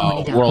World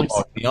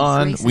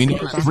Beyond. We know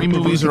 3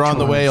 movies are on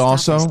the way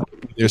also.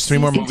 There's 3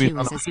 more movies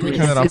on the way.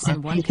 Turn it up.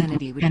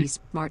 Kennedy would be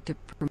smart to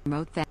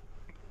promote that.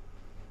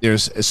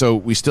 There's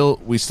still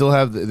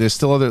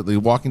other the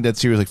Walking Dead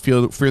series like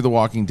Fear the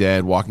Walking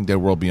Dead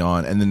World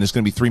Beyond, and then there's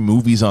going to be 3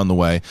 movies on the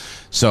way.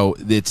 So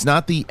it's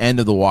not the end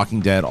of the Walking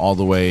Dead all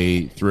the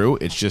way through.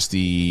 It's just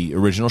the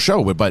original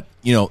show. But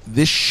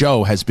this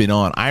show has been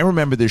on. I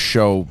remember this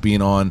show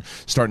being on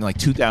starting like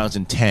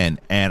 2010,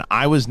 and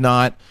I was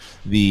not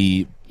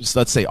the,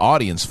 let's say,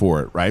 audience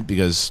for it, right?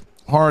 Because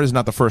horror is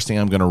not the first thing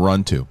I'm going to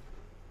run to.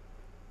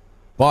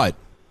 But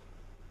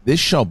this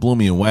show blew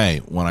me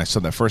away when I saw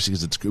that first,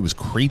 because it was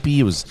creepy.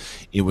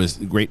 It was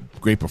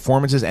great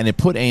performances, and it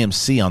put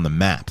AMC on the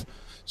map.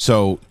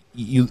 So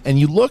you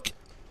look,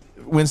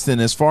 Winston,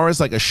 as far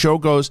as like a show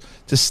goes,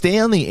 to stay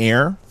on the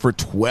air for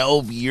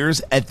 12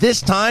 years at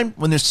this time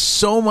when there's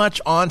so much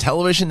on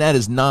television, that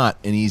is not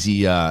an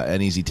easy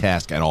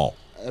task at all.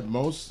 At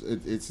most,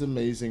 it's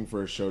amazing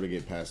for a show to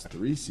get past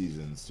 3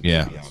 seasons. To be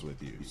honest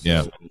with you,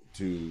 so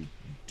to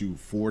do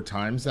 4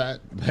 times that,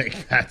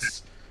 like,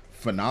 that's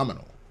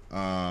phenomenal.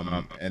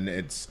 And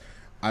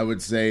I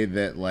would say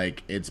that,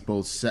 like, it's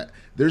both set.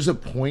 There's a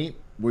point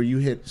where you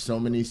hit so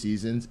many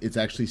seasons, it's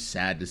actually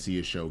sad to see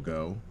a show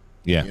go.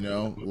 Yeah.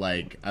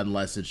 Like,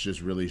 unless it's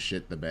just really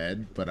shit the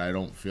bed, but I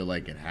don't feel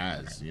like it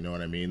has. You know what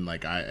I mean?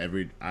 Like,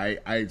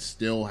 I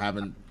still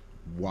haven't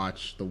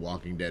watched The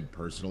Walking Dead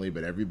personally,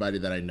 but everybody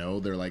that I know,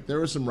 they're like, there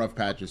were some rough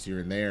patches here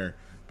and there,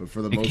 but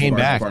for the most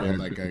part, it's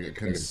like a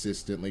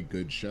consistently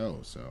good show.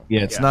 So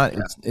yeah, it's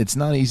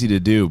not easy to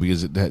do,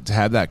 because to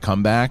have that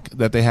comeback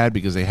that they had,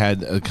 because they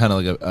had kind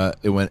of like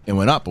it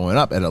went up,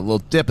 at a little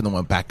dip, and then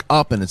went back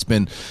up, and it's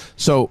been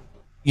so,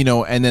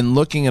 and then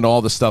looking at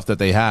all the stuff that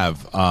they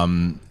have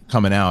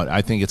coming out,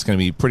 I think it's going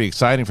to be pretty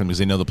exciting for them, because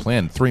they know the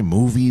plan. 3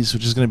 movies,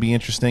 which is going to be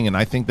interesting, and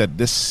I think that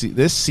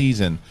this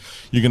season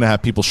you're going to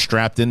have people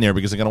strapped in there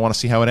because they're going to want to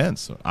see how it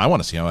ends. I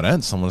want to see how it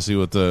ends. I want to see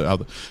how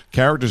the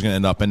character's going to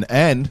end up,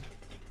 and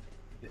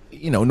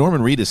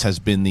Norman Reedus has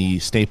been the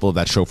staple of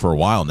that show for a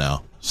while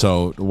now.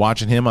 So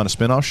watching him on a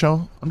spinoff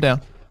show, I'm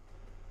down.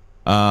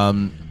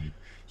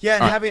 Yeah,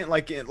 and having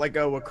like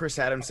what Chris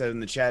Adams said in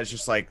the chat is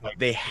just like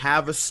they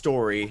have a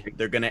story.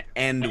 They're gonna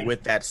end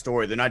with that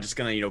story. They're not just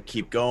gonna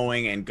keep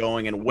going and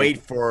wait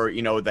for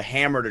the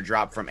hammer to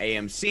drop from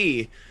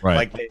AMC. Right.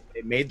 Like they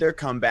made their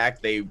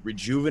comeback. They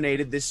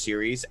rejuvenated this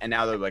series, and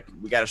now they're like,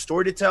 we got a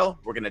story to tell.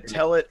 We're gonna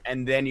tell it,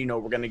 and then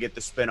we're gonna get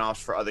the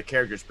spinoffs for other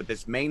characters. But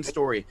this main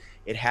story,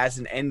 it has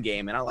an end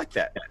game, and I like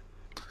that.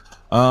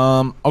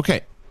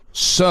 Okay,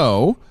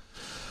 so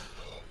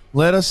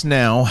let us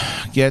now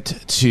get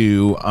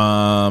to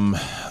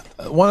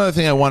one other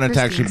thing I wanted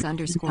to actually.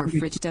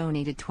 _Fridge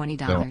donated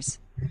 $20.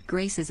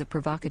 Grace is a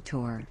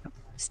provocateur.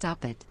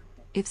 Stop it.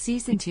 If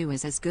season 2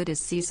 is as good as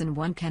season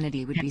 1,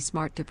 Kennedy would be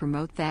smart to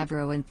promote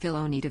Favreau and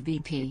Filoni to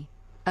VP.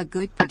 A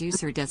good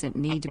producer doesn't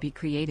need to be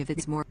creative.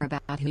 It's more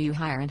about who you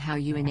hire and how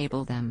you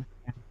enable them.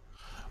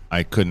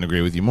 I couldn't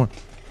agree with you more.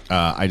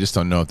 I just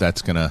don't know if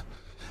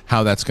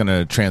how that's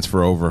gonna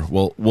transfer over.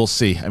 We'll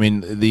see. I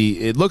mean,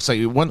 it looks like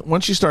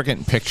once you start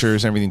getting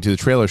pictures and everything, the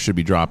trailer should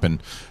be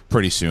dropping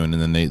pretty soon,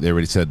 and then they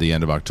already said the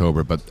end of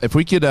October. But if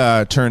we could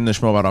turn the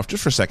Schmobot off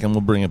just for a second,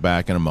 we'll bring it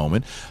back in a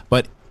moment.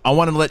 But I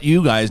want to let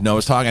you guys know.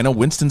 I know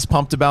Winston's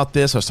pumped about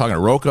this. I was talking to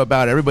Roka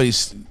about it.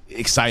 Everybody's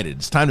excited.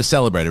 It's time to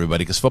celebrate,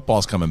 everybody, because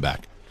football's coming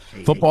back.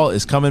 Football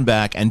is coming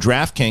back, and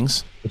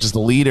DraftKings, which is the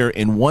leader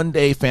in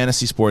one-day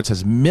fantasy sports,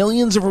 has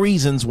millions of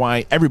reasons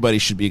why everybody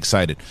should be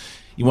excited.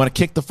 You want to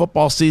kick the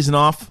football season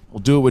off? We'll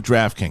do it with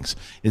DraftKings.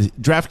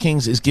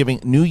 DraftKings is giving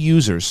new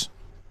users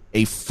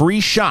a free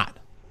shot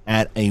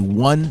at a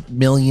 $1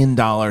 million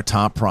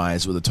top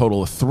prize with a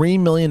total of $3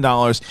 million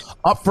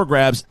up for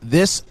grabs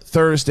this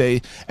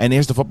Thursday. And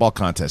here's the football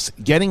contest.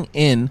 Getting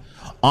in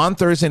on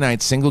Thursday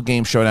night, single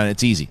game showdown,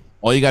 it's easy.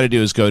 All you got to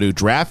do is go to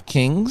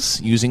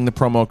DraftKings using the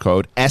promo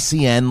code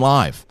SEN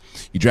Live.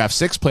 You draft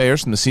 6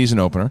 players from the season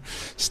opener,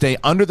 stay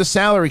under the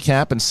salary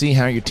cap, and see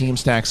how your team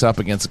stacks up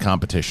against the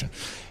competition.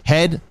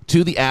 Head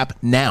to the app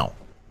now.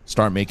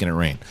 Start making it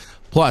rain.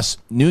 Plus,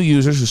 new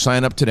users who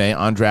sign up today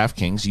on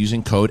DraftKings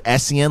using code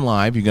SEN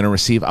Live, you're going to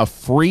receive a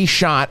free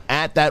shot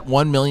at that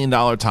 $1 million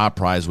top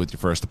prize with your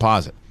first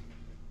deposit.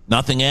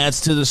 Nothing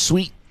adds to the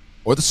sweet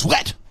or the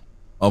sweat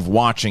of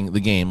watching the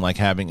game like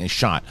having a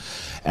shot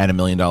at $1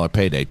 million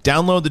payday.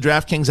 Download the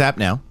DraftKings app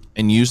now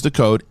and use the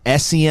code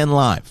SEN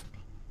Live.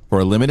 For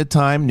a limited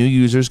time, new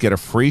users get a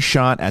free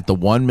shot at the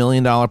 $1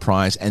 million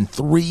prize and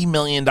 $3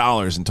 million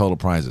in total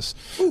prizes.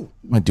 What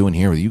am I doing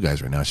here with you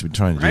guys right now? I should be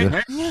trying to do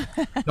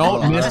that.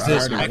 Don't miss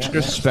this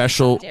extra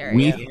special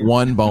Week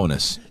 1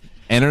 bonus.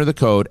 Enter the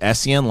code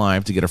SEN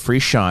Live to get a free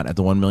shot at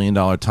the $1 million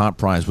top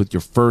prize with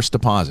your first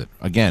deposit.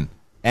 Again,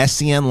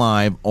 SEN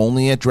Live,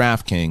 only at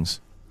DraftKings.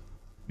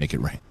 Make it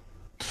rain.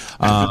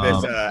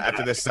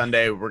 After this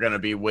Sunday, we're going to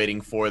be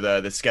waiting for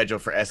the schedule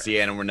for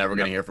SEN, and we're never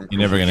going to hear from Chris.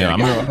 You're never going to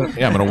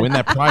hear. I'm going to win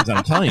that prize.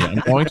 I'm telling you,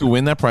 I'm going to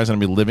win that prize. I'm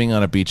going to be living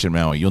on a beach in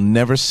Maui. You'll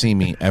never see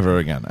me ever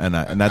again. And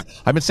that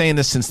I've been saying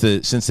this since the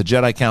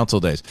Jedi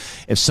Council days.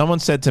 If someone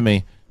said to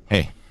me,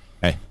 "Hey,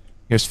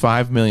 here's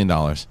 $5 million.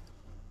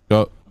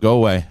 Go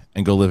away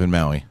and go live in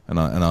Maui,"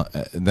 and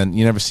then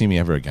you never see me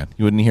ever again.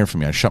 You wouldn't hear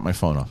from me. I'd shut my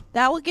phone off.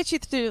 That will get you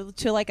through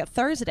to like a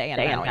Thursday in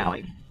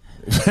Maui.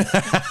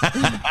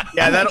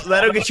 Yeah,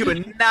 that'll get you a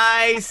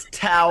nice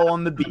towel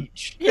on the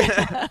beach.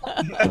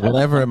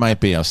 Whatever it might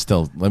be, I'll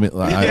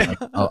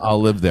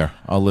live there.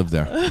 I'll live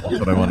there. That's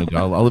what I want to do.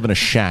 I'll live in a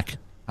shack.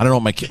 I don't know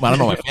what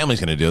my family's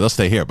going to do. They'll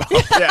stay here. But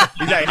yeah,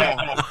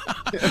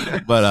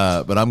 exactly.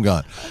 but I'm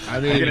gone.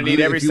 I mean, you're going to need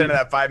every cent of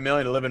that $5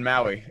 million to live in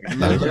Maui.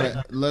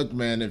 Look,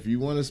 man, if you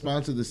want to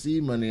sponsor the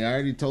seed money, I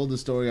already told the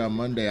story on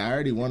Monday. I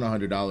already won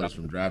 $100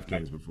 from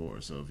DraftKings before.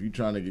 So if you're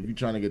trying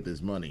to get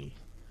this money,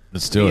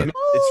 let's do it.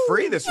 It's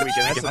free this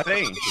weekend. That's the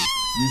thing.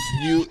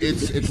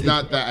 It's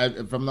not that.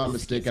 If I'm not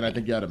mistaken, I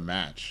think you had a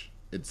match.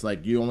 It's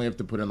like you only have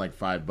to put in like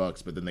 $5,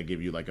 but then they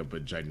give you like a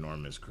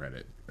ginormous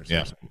credit or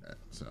something like that.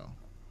 So,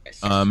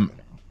 all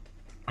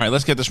right,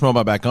 let's get the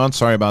Schmobot back on.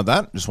 Sorry about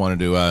that. Just wanted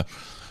to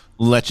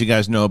let you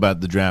guys know about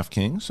the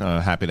DraftKings.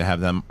 Happy to have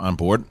them on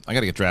board. I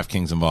got to get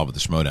DraftKings involved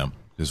with the Schmodown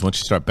because once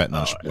you start betting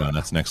on Schmodown,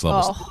 that's next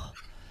level.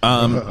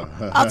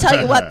 I'll tell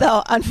you what,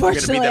 though.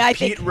 Unfortunately, I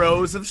think Pete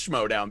Rose of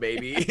Schmodown,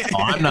 baby.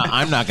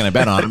 I'm not going to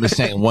bet on it. I'm just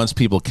saying once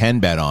people can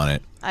bet on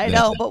it. I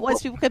know, but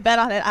once people can bet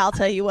on it, I'll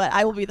tell you what.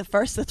 I will be the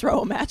first to throw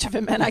a match of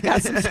him, and I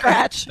got some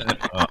scratch.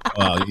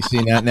 Well, you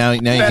see now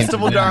you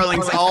Festival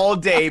darlings all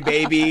day,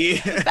 baby.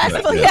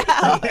 Festival,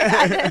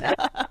 yeah.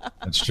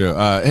 That's true.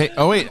 Hey,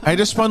 wait, I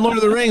just spun Lord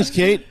of the Rings,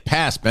 Kate.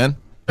 Pass, Ben.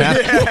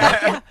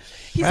 Pass.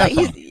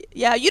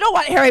 Yeah, you don't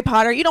want Harry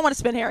Potter. You don't want to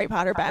spin Harry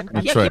Potter, Ben.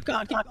 That's right.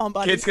 Keep going,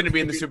 buddy. Kid's gonna be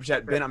in the super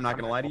chat. Ben, I'm not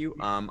gonna lie to you.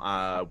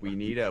 We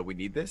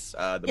need this.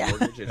 The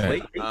mortgage is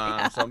late. So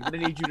I'm gonna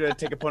need you to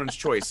take opponent's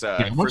choice.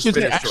 Why don't you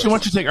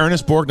take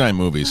Ernest Borgnine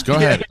movies? Go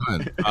ahead.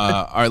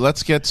 All right,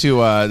 let's get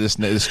to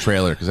this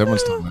trailer because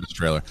everyone's talking about this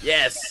trailer.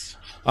 Yes.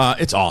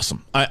 It's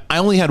awesome. I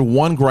only had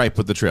one gripe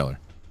with the trailer.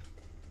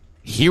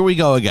 Here we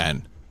go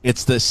again.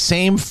 It's the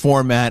same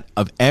format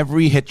of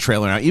every hit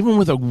trailer now, even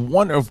with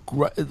one of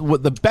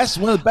the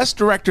best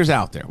directors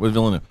out there with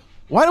Villeneuve.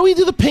 Why do we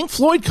do the Pink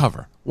Floyd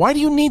cover? Why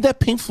do you need that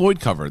Pink Floyd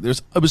cover?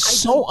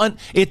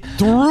 It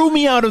threw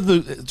me out of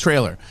the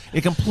trailer. It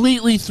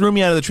completely threw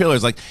me out of the trailer.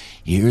 It's like,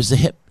 here's a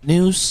hip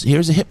new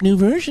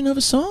version of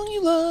a song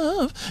you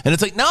love, and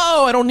it's like,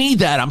 no, I don't need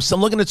that. I'm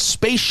looking at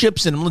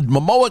spaceships and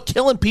Momoa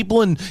killing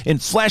people in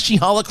flashy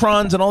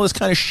holocrons and all this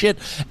kind of shit.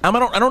 I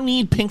don't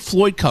need Pink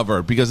Floyd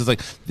cover because it's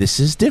like, this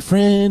is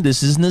different.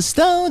 This is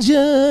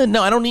nostalgia.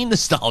 No, I don't need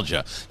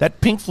nostalgia.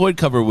 That Pink Floyd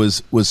cover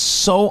was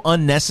so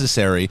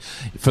unnecessary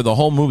for the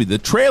whole movie. The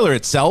trailer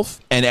itself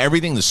and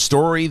everything, the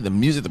story, the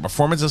music, the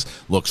performances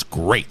looks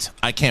great.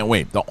 I can't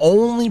wait. The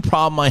only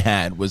problem I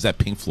had was that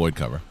Pink Floyd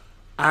cover.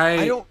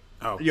 I don't.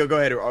 Oh, yo, go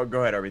ahead.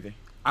 Go ahead, everything.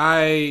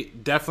 I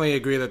definitely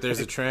agree that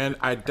there's a trend.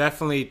 I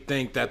definitely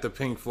think that the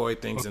Pink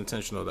Floyd thing's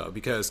intentional though,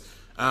 because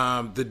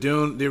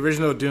the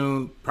original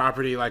Dune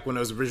property, like when it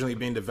was originally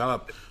being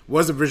developed,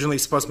 was originally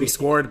supposed to be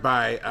scored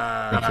by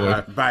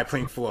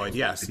Pink Floyd.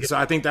 Yes, so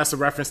I think that's a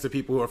reference to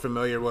people who are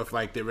familiar with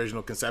like the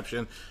original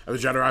conception of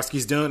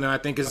Jodorowsky's Dune, and I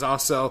think it's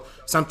also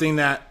something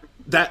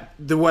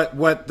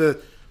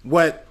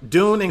what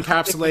Dune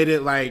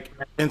encapsulated, like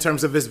in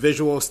terms of its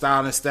visual style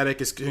and aesthetic,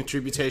 its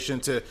contribution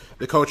to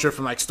the culture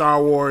from like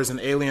Star Wars and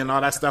Alien and all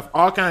that stuff,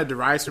 all kind of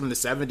derives from the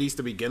 70s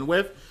to begin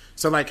with.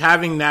 So like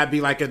having that be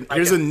like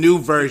here's a new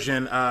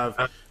version of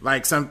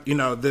like some,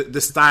 the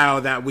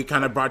style that we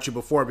kind of brought you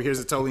before, but here's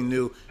a totally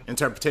new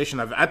interpretation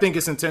of it. I think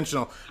it's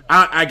intentional.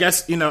 I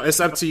guess, it's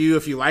up to you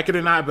if you like it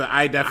or not, but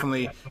I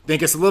definitely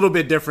think it's a little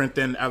bit different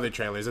than other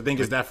trailers. I think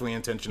it's definitely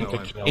intentional.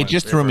 It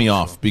just threw me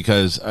off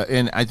because,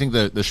 and I think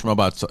the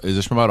Schmobot, is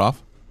the Schmobot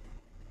off?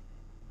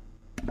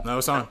 No,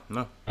 it's on.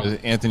 No.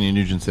 Anthony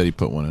Nugent said he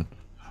put one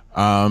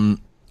in.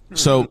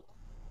 So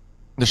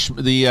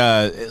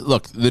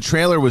the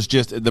trailer was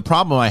just, the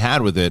problem I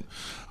had with it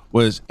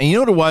was, and you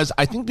know what it was?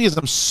 I think because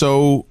I'm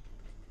so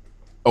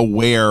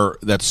aware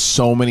that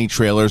so many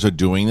trailers are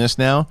doing this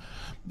now,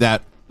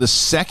 that the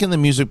second the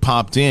music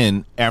popped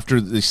in,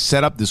 after they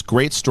set up this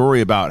great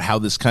story about how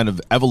this kind of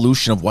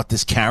evolution of what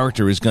this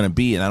character is going to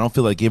be, and I don't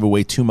feel like I gave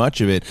away too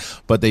much of it,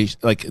 but there's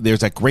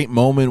that great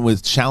moment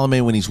with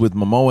Chalamet when he's with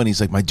Momoa and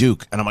he's like, my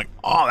Duke, and I'm like,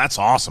 oh, that's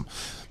awesome.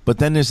 But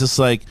then there's this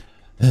like,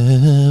 I'm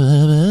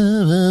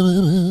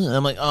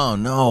like, oh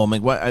no! I'm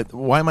like,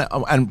 why am I?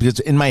 And because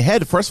in my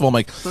head, first of all, I'm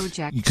like,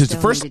 because the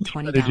first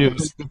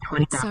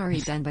 $20.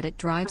 Sorry, Ben, but it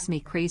drives me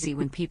crazy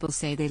when people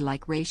say they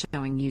like Rey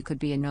showing you could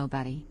be a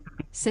nobody.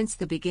 Since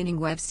the beginning,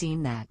 we've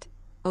seen that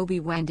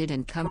Obi-Wan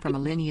didn't come from a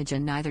lineage,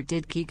 and neither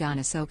did Qui-Gon,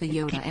 Ahsoka,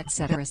 Yoda,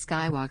 etc.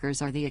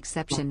 Skywalkers are the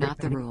exception, not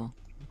the rule.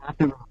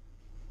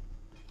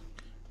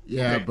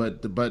 Yeah,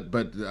 but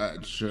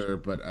sure,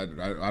 but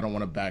I don't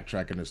want to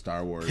backtrack into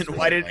Star Wars. And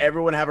why did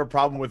everyone have a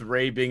problem with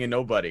Rey being a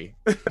nobody?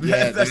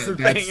 Yeah, that's the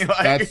thing.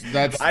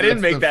 Like, I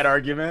didn't make that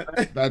argument.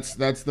 That's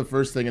the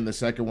first thing, and the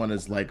second one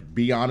is like,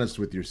 be honest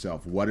with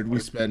yourself. What did we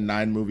spend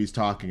 9 movies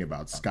talking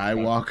about?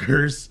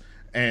 Skywalkers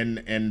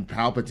and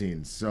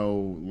Palpatines.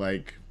 So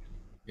like,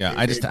 yeah,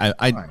 I think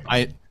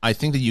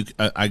that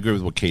I agree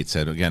with what Kate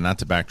said. Again, not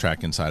to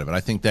backtrack inside of it. I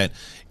think that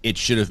it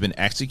should have been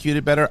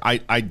executed better.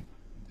 I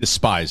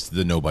despised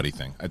the nobody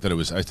thing. I thought it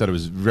was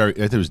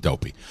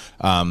dopey.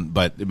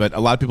 But a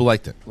lot of people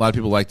liked it. A lot of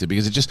people liked it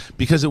because it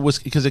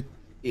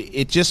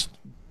just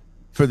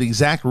for the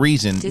exact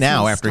reason. Disney's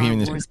now after Star hearing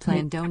this, Wars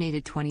plan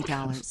donated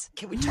 $20.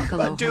 Can we talk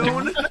about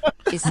Dune?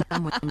 Is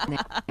someone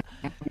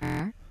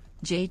there?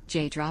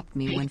 JJ dropped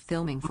me when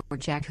filming for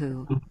Jack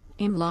Who.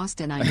 I'm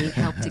lost and I need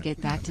help to get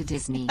back to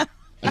Disney.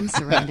 I'm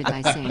surrounded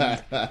by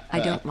sand.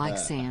 I don't like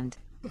sand.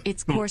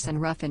 It's coarse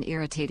and rough and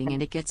irritating,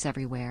 and it gets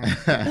everywhere.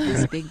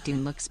 This big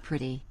dune looks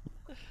pretty.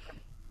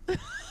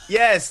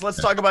 Yes,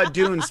 let's talk about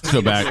Dune.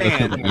 Go back.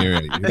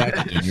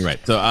 You're right.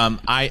 So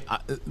I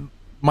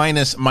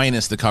minus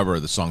the cover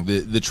of the song.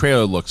 The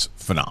trailer looks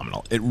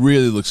phenomenal. It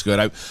really looks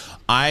good.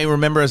 I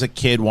remember as a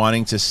kid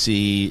wanting to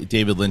see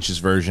David Lynch's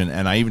version,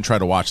 and I even tried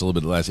to watch a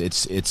little bit less.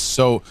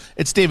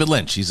 It's David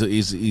Lynch. He's the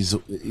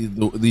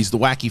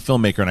wacky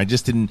filmmaker, and I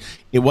just didn't.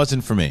 It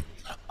wasn't for me.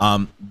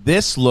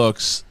 This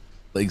looks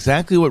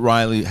exactly what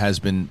Riley has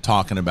been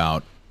talking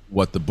about,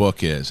 what the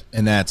book is,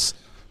 and that's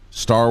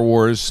Star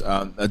Wars,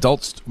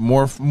 adults,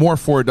 more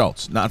for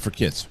adults, not for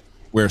kids.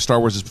 Where Star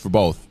Wars is for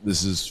both,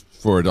 this is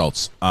for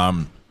adults.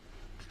 I'm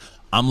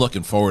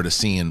looking forward to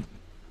seeing.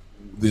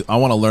 I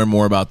want to learn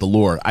more about the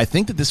lore. I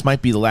think that this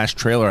might be the last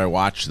trailer I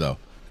watch, though,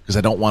 because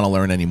I don't want to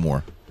learn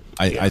anymore.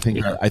 I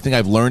think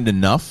I've learned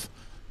enough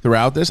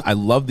throughout this. I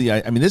love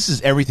I mean, this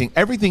is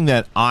everything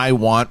that I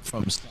want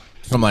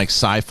from like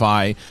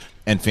sci-fi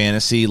and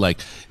fantasy, like,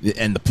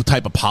 and the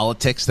type of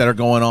politics that are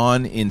going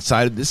on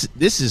inside of this.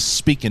 This is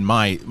speaking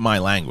my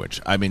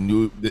language. I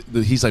mean,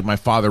 he's like, my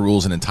father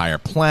rules an entire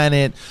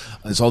planet.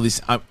 There's all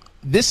these.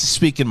 This is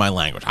speaking my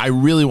language. I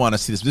really want to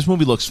see this. This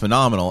movie looks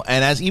phenomenal.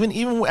 And as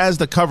even as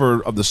the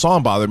cover of the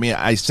song bothered me,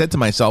 I said to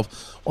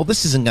myself, well,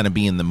 this isn't going to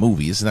be in the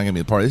movie. This is not going to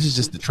be the part. This is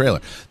just the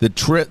trailer.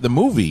 The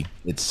movie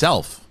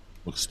itself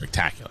looks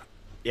spectacular.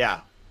 Yeah.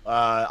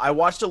 I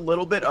watched a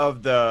little bit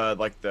of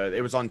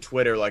it was on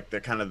Twitter, like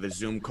the kind of the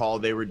Zoom call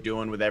they were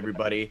doing with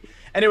everybody.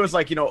 And it was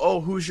like,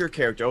 oh, who's your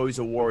character? Oh, he's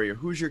a warrior.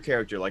 Who's your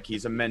character? Like,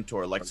 he's a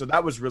mentor. Like, so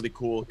that was really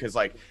cool because,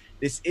 like,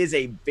 this is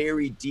a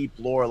very deep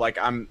lore. Like,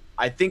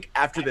 I think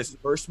after this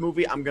first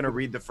movie, I'm going to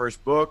read the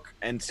first book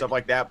and stuff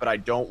like that, but I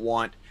don't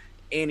want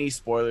any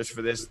spoilers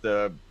for this.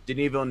 The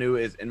Denis Villeneuve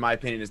is, in my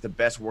opinion, is the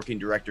best working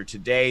director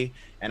today,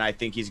 and I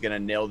think he's gonna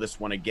nail this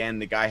one again.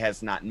 The guy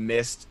has not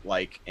missed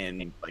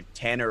in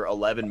 10 or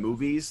 11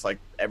 movies. Like,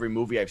 every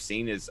movie I've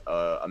seen is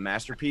a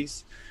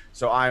masterpiece.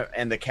 So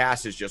the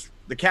cast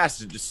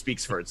just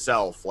speaks for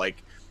itself.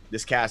 Like,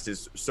 this cast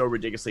is so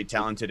ridiculously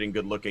talented and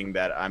good looking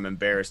that I'm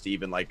embarrassed to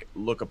even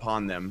look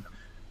upon them.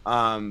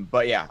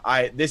 But yeah,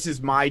 this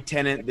is my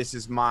Tenet. This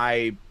is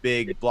my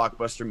big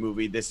blockbuster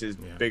movie. This is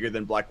bigger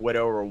than Black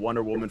Widow or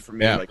Wonder Woman for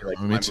me. Yeah, like me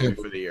my too.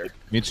 movie for the year.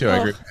 Me too. I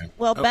agree.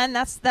 Well, Ben,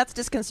 that's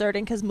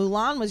disconcerting because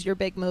Mulan was your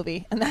big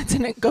movie, and that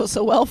didn't go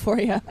so well for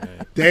you.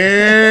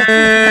 Damn!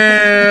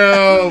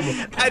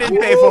 I didn't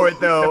pay for it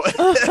though.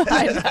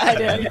 I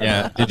did.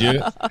 Yeah, did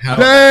you?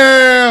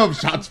 Damn!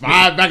 Shots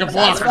fired back and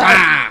forth.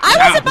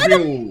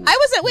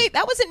 Wait,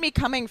 that wasn't me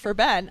coming for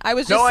Ben. I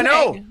was just No, I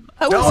know. saying.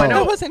 I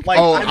know. wasn't.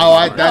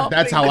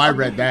 That's how I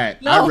read that.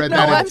 I read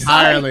that I'm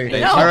entirely.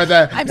 sorry. I read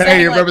that. I'm Hey,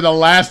 saying, you remember the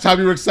last time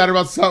you were excited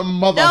about something,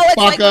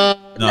 motherfucker?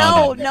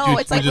 No, Dude,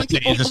 it's like when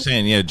people. You're just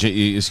saying, yeah.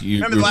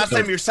 Remember the last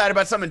time you were excited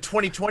about something in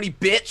 2020,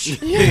 bitch?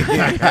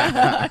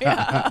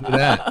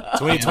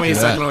 2020 is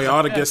sucking away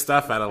all the good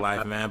stuff out of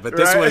life, man. But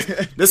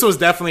this was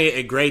definitely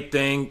a great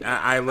thing.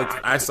 I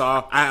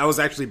was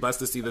actually blessed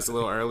to see this a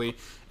little early,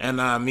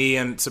 and me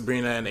and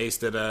Sabrina and Ace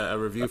did a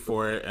review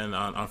for it and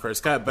on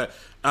First Cut. But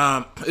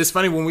it's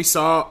funny when I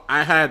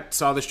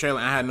saw this trailer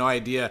and I had no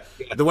idea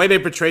the way they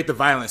portrayed the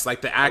violence,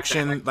 like the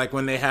action, like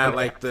when they had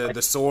like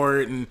the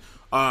sword and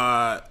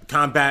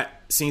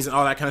combat scenes and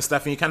all that kind of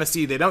stuff, and you kind of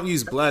see they don't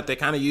use blood. They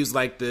kind of use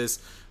like this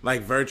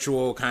like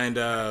virtual kind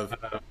of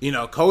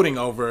coating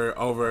over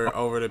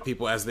the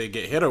people as they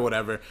get hit or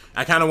whatever.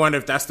 I kind of wonder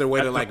if that's their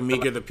way to like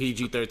meager the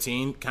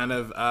PG-13 kind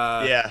of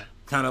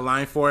kind of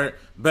line for it.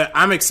 But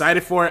I'm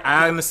excited for it.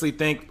 I honestly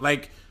think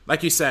like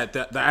you said,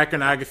 the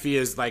iconography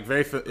is like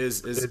very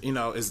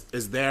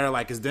is there,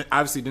 like is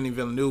obviously Denis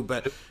Villeneuve,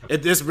 but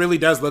this really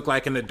does look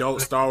like an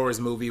adult Star Wars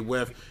movie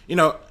with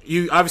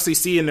you obviously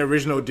see in the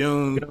original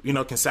Dune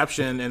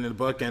conception in the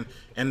book and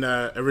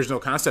the original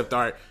concept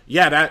art,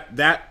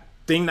 that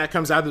thing that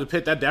comes out of the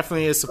pit, that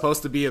definitely is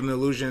supposed to be an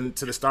allusion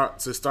to the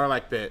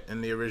Starlight Pit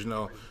in the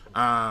original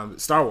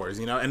Star Wars,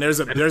 and there's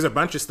a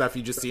bunch of stuff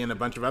you just see in a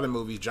bunch of other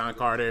movies, John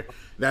Carter,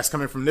 that's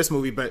coming from this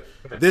movie, but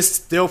this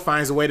still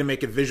finds a way to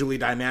make it visually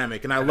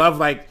dynamic. And I love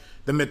like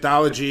the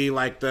mythology,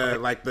 like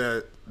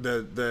the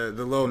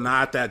little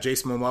nod that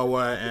Jason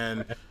Momoa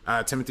and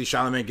Timothée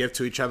Chalamet give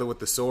to each other with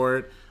the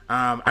sword.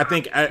 I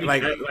think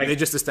they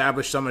just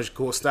established so much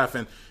cool stuff.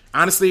 And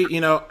honestly,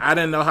 I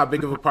didn't know how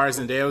big of a part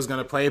Zendaya was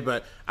going to play,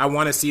 but I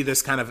want to see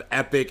this kind of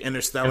epic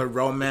interstellar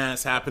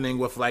romance happening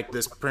with like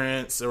this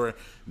prince or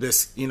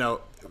this,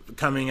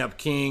 coming up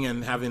king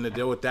and having to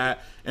deal with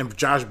that. And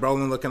Josh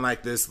Brolin looking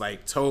like this,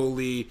 like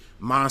totally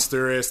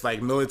monstrous,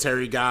 like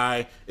military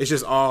guy. It's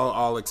just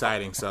all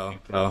exciting. So,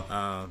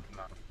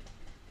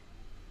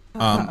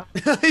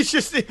 It's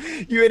just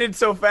you hit it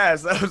so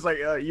fast. I was like,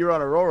 you're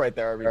on a roll right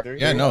there, RB3.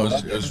 Yeah, no,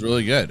 it was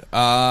really good.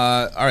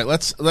 All right,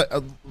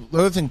 the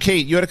other thing,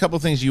 Kate, you had a couple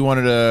of things you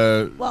wanted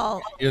to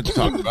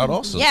talk about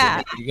also. Yeah.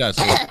 So you guys,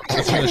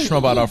 let's kind of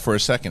schmobot off for a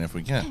second if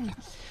we can.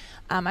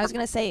 I was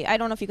going to say, I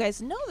don't know if you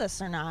guys know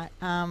this or not,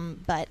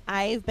 but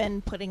I've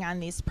been putting on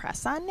these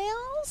press-on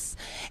nails.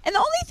 And the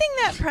only thing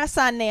that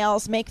press-on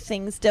nails make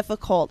things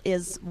difficult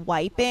is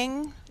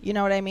wiping. You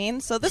know what I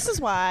mean? So this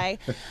is why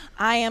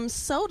I am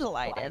so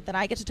delighted that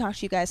I get to talk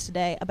to you guys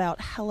today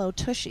about Hello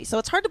Tushy. So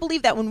it's hard to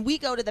believe that when we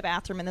go to the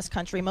bathroom in this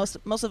country, most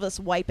of us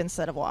wipe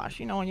instead of wash.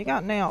 When you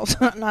got nails,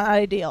 not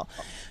ideal.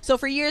 So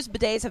for years,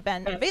 bidets have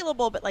been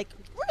available, but like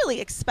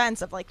really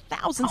expensive, like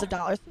thousands of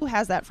dollars. Who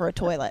has that for a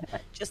toilet?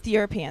 Just the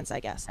Europeans, I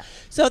guess.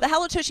 So the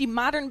Hello Tushy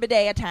modern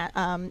bidet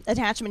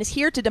attachment is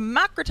here to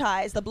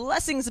democratize the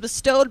blessings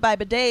bestowed by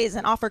bidets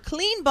and offer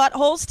clean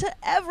buttholes to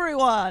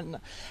everyone.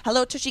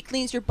 Hello Tushy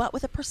cleans your butt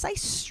with a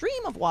precise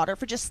stream of water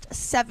for just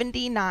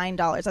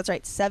 $79. That's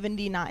right,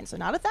 $79. So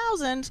not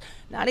 $1,000,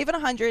 not even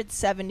 $100,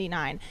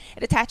 $79.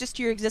 It attaches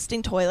to your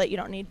existing toilet. You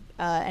don't need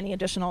any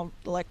additional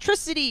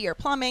electricity or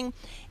plumbing,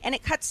 and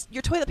it cuts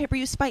your toilet paper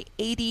use by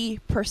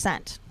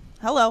 80%.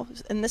 Hello,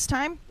 and this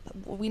time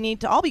we need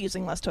to all be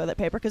using less toilet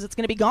paper because it's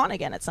going to be gone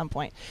again at some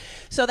point.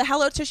 So the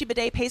Hello Tushy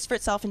bidet pays for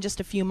itself in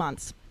just a few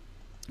months.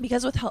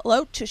 Because with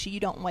Hello Tushy, you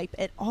don't wipe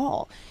at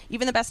all.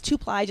 Even the best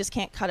 2-ply just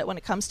can't cut it when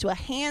it comes to a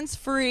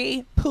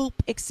hands-free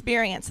poop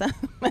experience.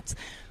 That's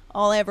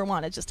All I ever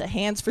wanted, just a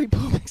hands-free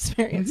poop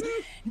experience.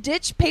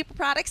 Ditch paper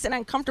products and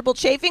uncomfortable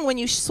chafing when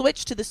you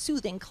switch to the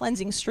soothing,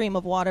 cleansing stream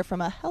of water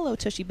from a Hello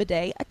Tushy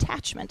bidet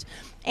attachment.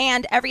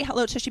 And every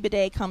Hello Tushy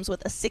bidet comes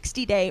with a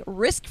 60-day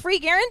risk-free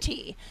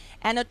guarantee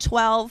and a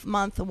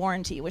 12-month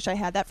warranty. Wish I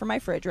had that for my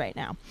fridge right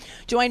now.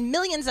 Join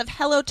millions of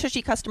Hello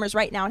Tushy customers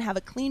right now and have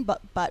a clean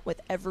butt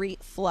with every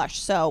flush.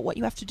 So what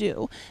you have to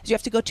do is you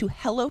have to go to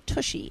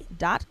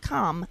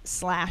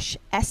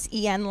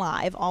hellotushy.com/SEN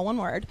live, all one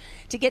word,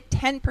 to get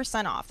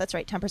 10% off. That's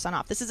right, 10%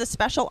 off. This is a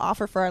special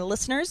offer for our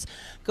listeners.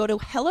 Go to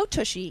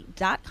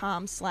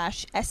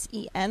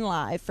hellotushy.com/SEN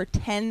live for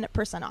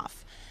 10%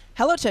 off.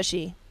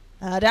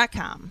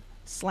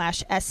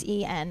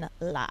 hellotushy.com/SEN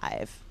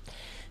live.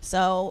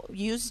 So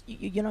use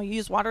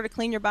water to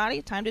clean your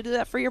body. Time to do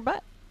that for your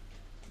butt.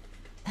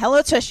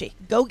 Hello Tushy,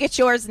 go get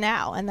yours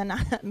now, and then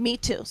me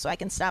too, so I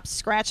can stop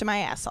scratching my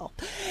asshole.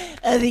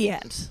 The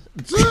end.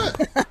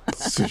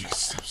 Stop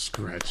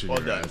scratching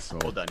your asshole.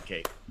 Well done,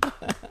 Kate.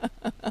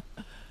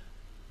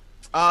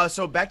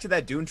 So back to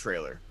that Dune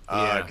trailer,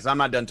 because I'm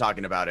not done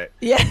talking about it.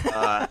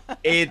 Yeah.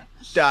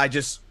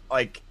 Just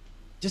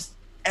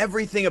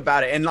everything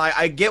about it, and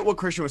I get what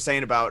Christian was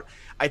saying about.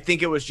 I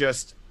think it was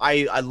just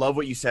I love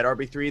what you said,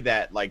 RB3,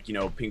 that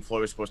Pink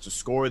Floyd was supposed to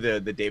score the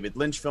David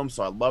Lynch film,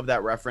 so I love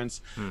that reference.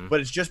 But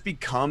it's just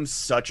become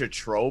such a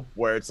trope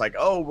where it's like,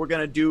 oh, we're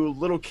gonna do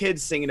little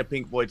kids singing a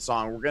Pink Floyd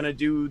song, we're gonna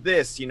do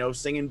this,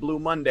 singing Blue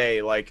Monday,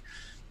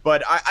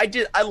 but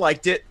I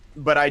liked it.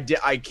 But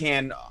I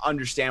can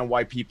understand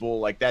why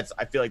people I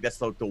feel like that's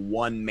the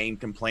one main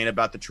complaint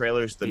about the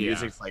trailers. The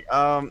music's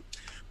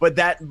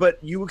but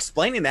you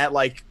explaining that,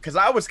 because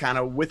I was kind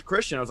of with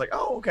Christian, I was like,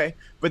 oh, okay.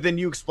 But then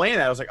you explaining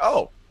that, I was like,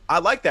 oh, I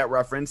like that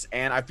reference.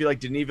 And I feel like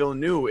Denis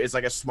Villeneuve is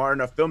a smart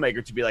enough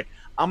filmmaker to be like,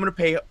 I'm going to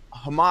pay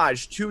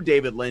homage to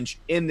David Lynch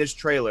in this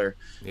trailer.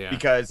 Yeah.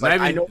 Because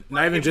not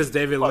even just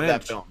David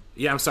Lynch.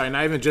 Yeah, I'm sorry,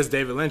 not even just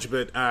David Lynch,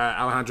 but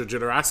Alejandro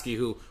Jodorowsky,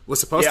 who was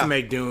supposed to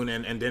make Dune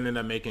and didn't end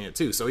up making it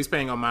too. So he's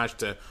paying homage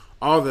to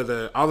all of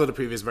the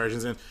previous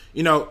versions. And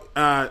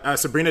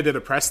Sabrina did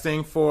a press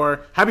thing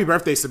for Happy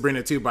Birthday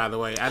Sabrina too, by the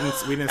way.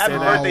 We didn't say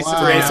that.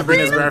 Today's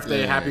Sabrina's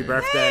birthday. Happy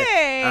birthday.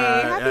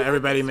 Hey,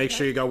 everybody make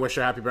sure you go wish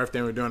her happy birthday.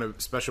 And we're doing a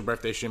special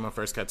birthday stream on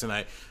First Cut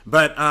tonight.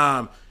 But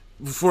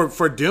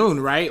for Dune,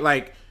 right?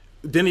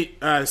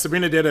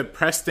 Sabrina did a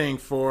press thing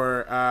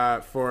for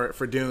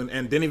Dune,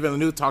 and Denis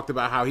Villeneuve talked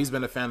about how he's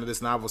been a fan of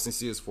this novel since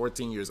he was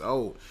 14 years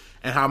old,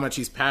 and how much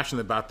he's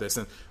passionate about this.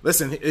 And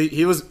listen,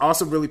 he was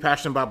also really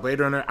passionate about Blade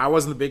Runner. I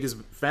wasn't the biggest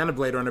fan of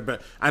Blade Runner,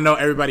 but I know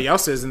everybody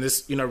else is, and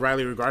this,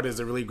 rightly regarded as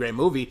a really great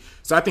movie.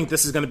 So I think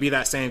this is going to be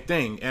that same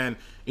thing. And,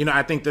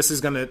 I think this is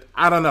going to,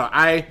 I don't know.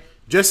 I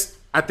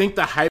think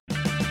the hype.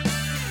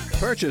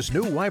 Purchase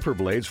new wiper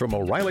blades from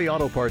O'Reilly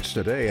Auto Parts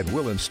today and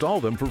we'll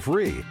install them for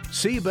free.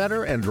 See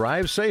better and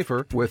drive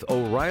safer with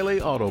O'Reilly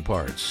Auto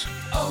Parts.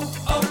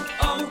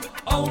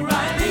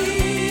 O'Reilly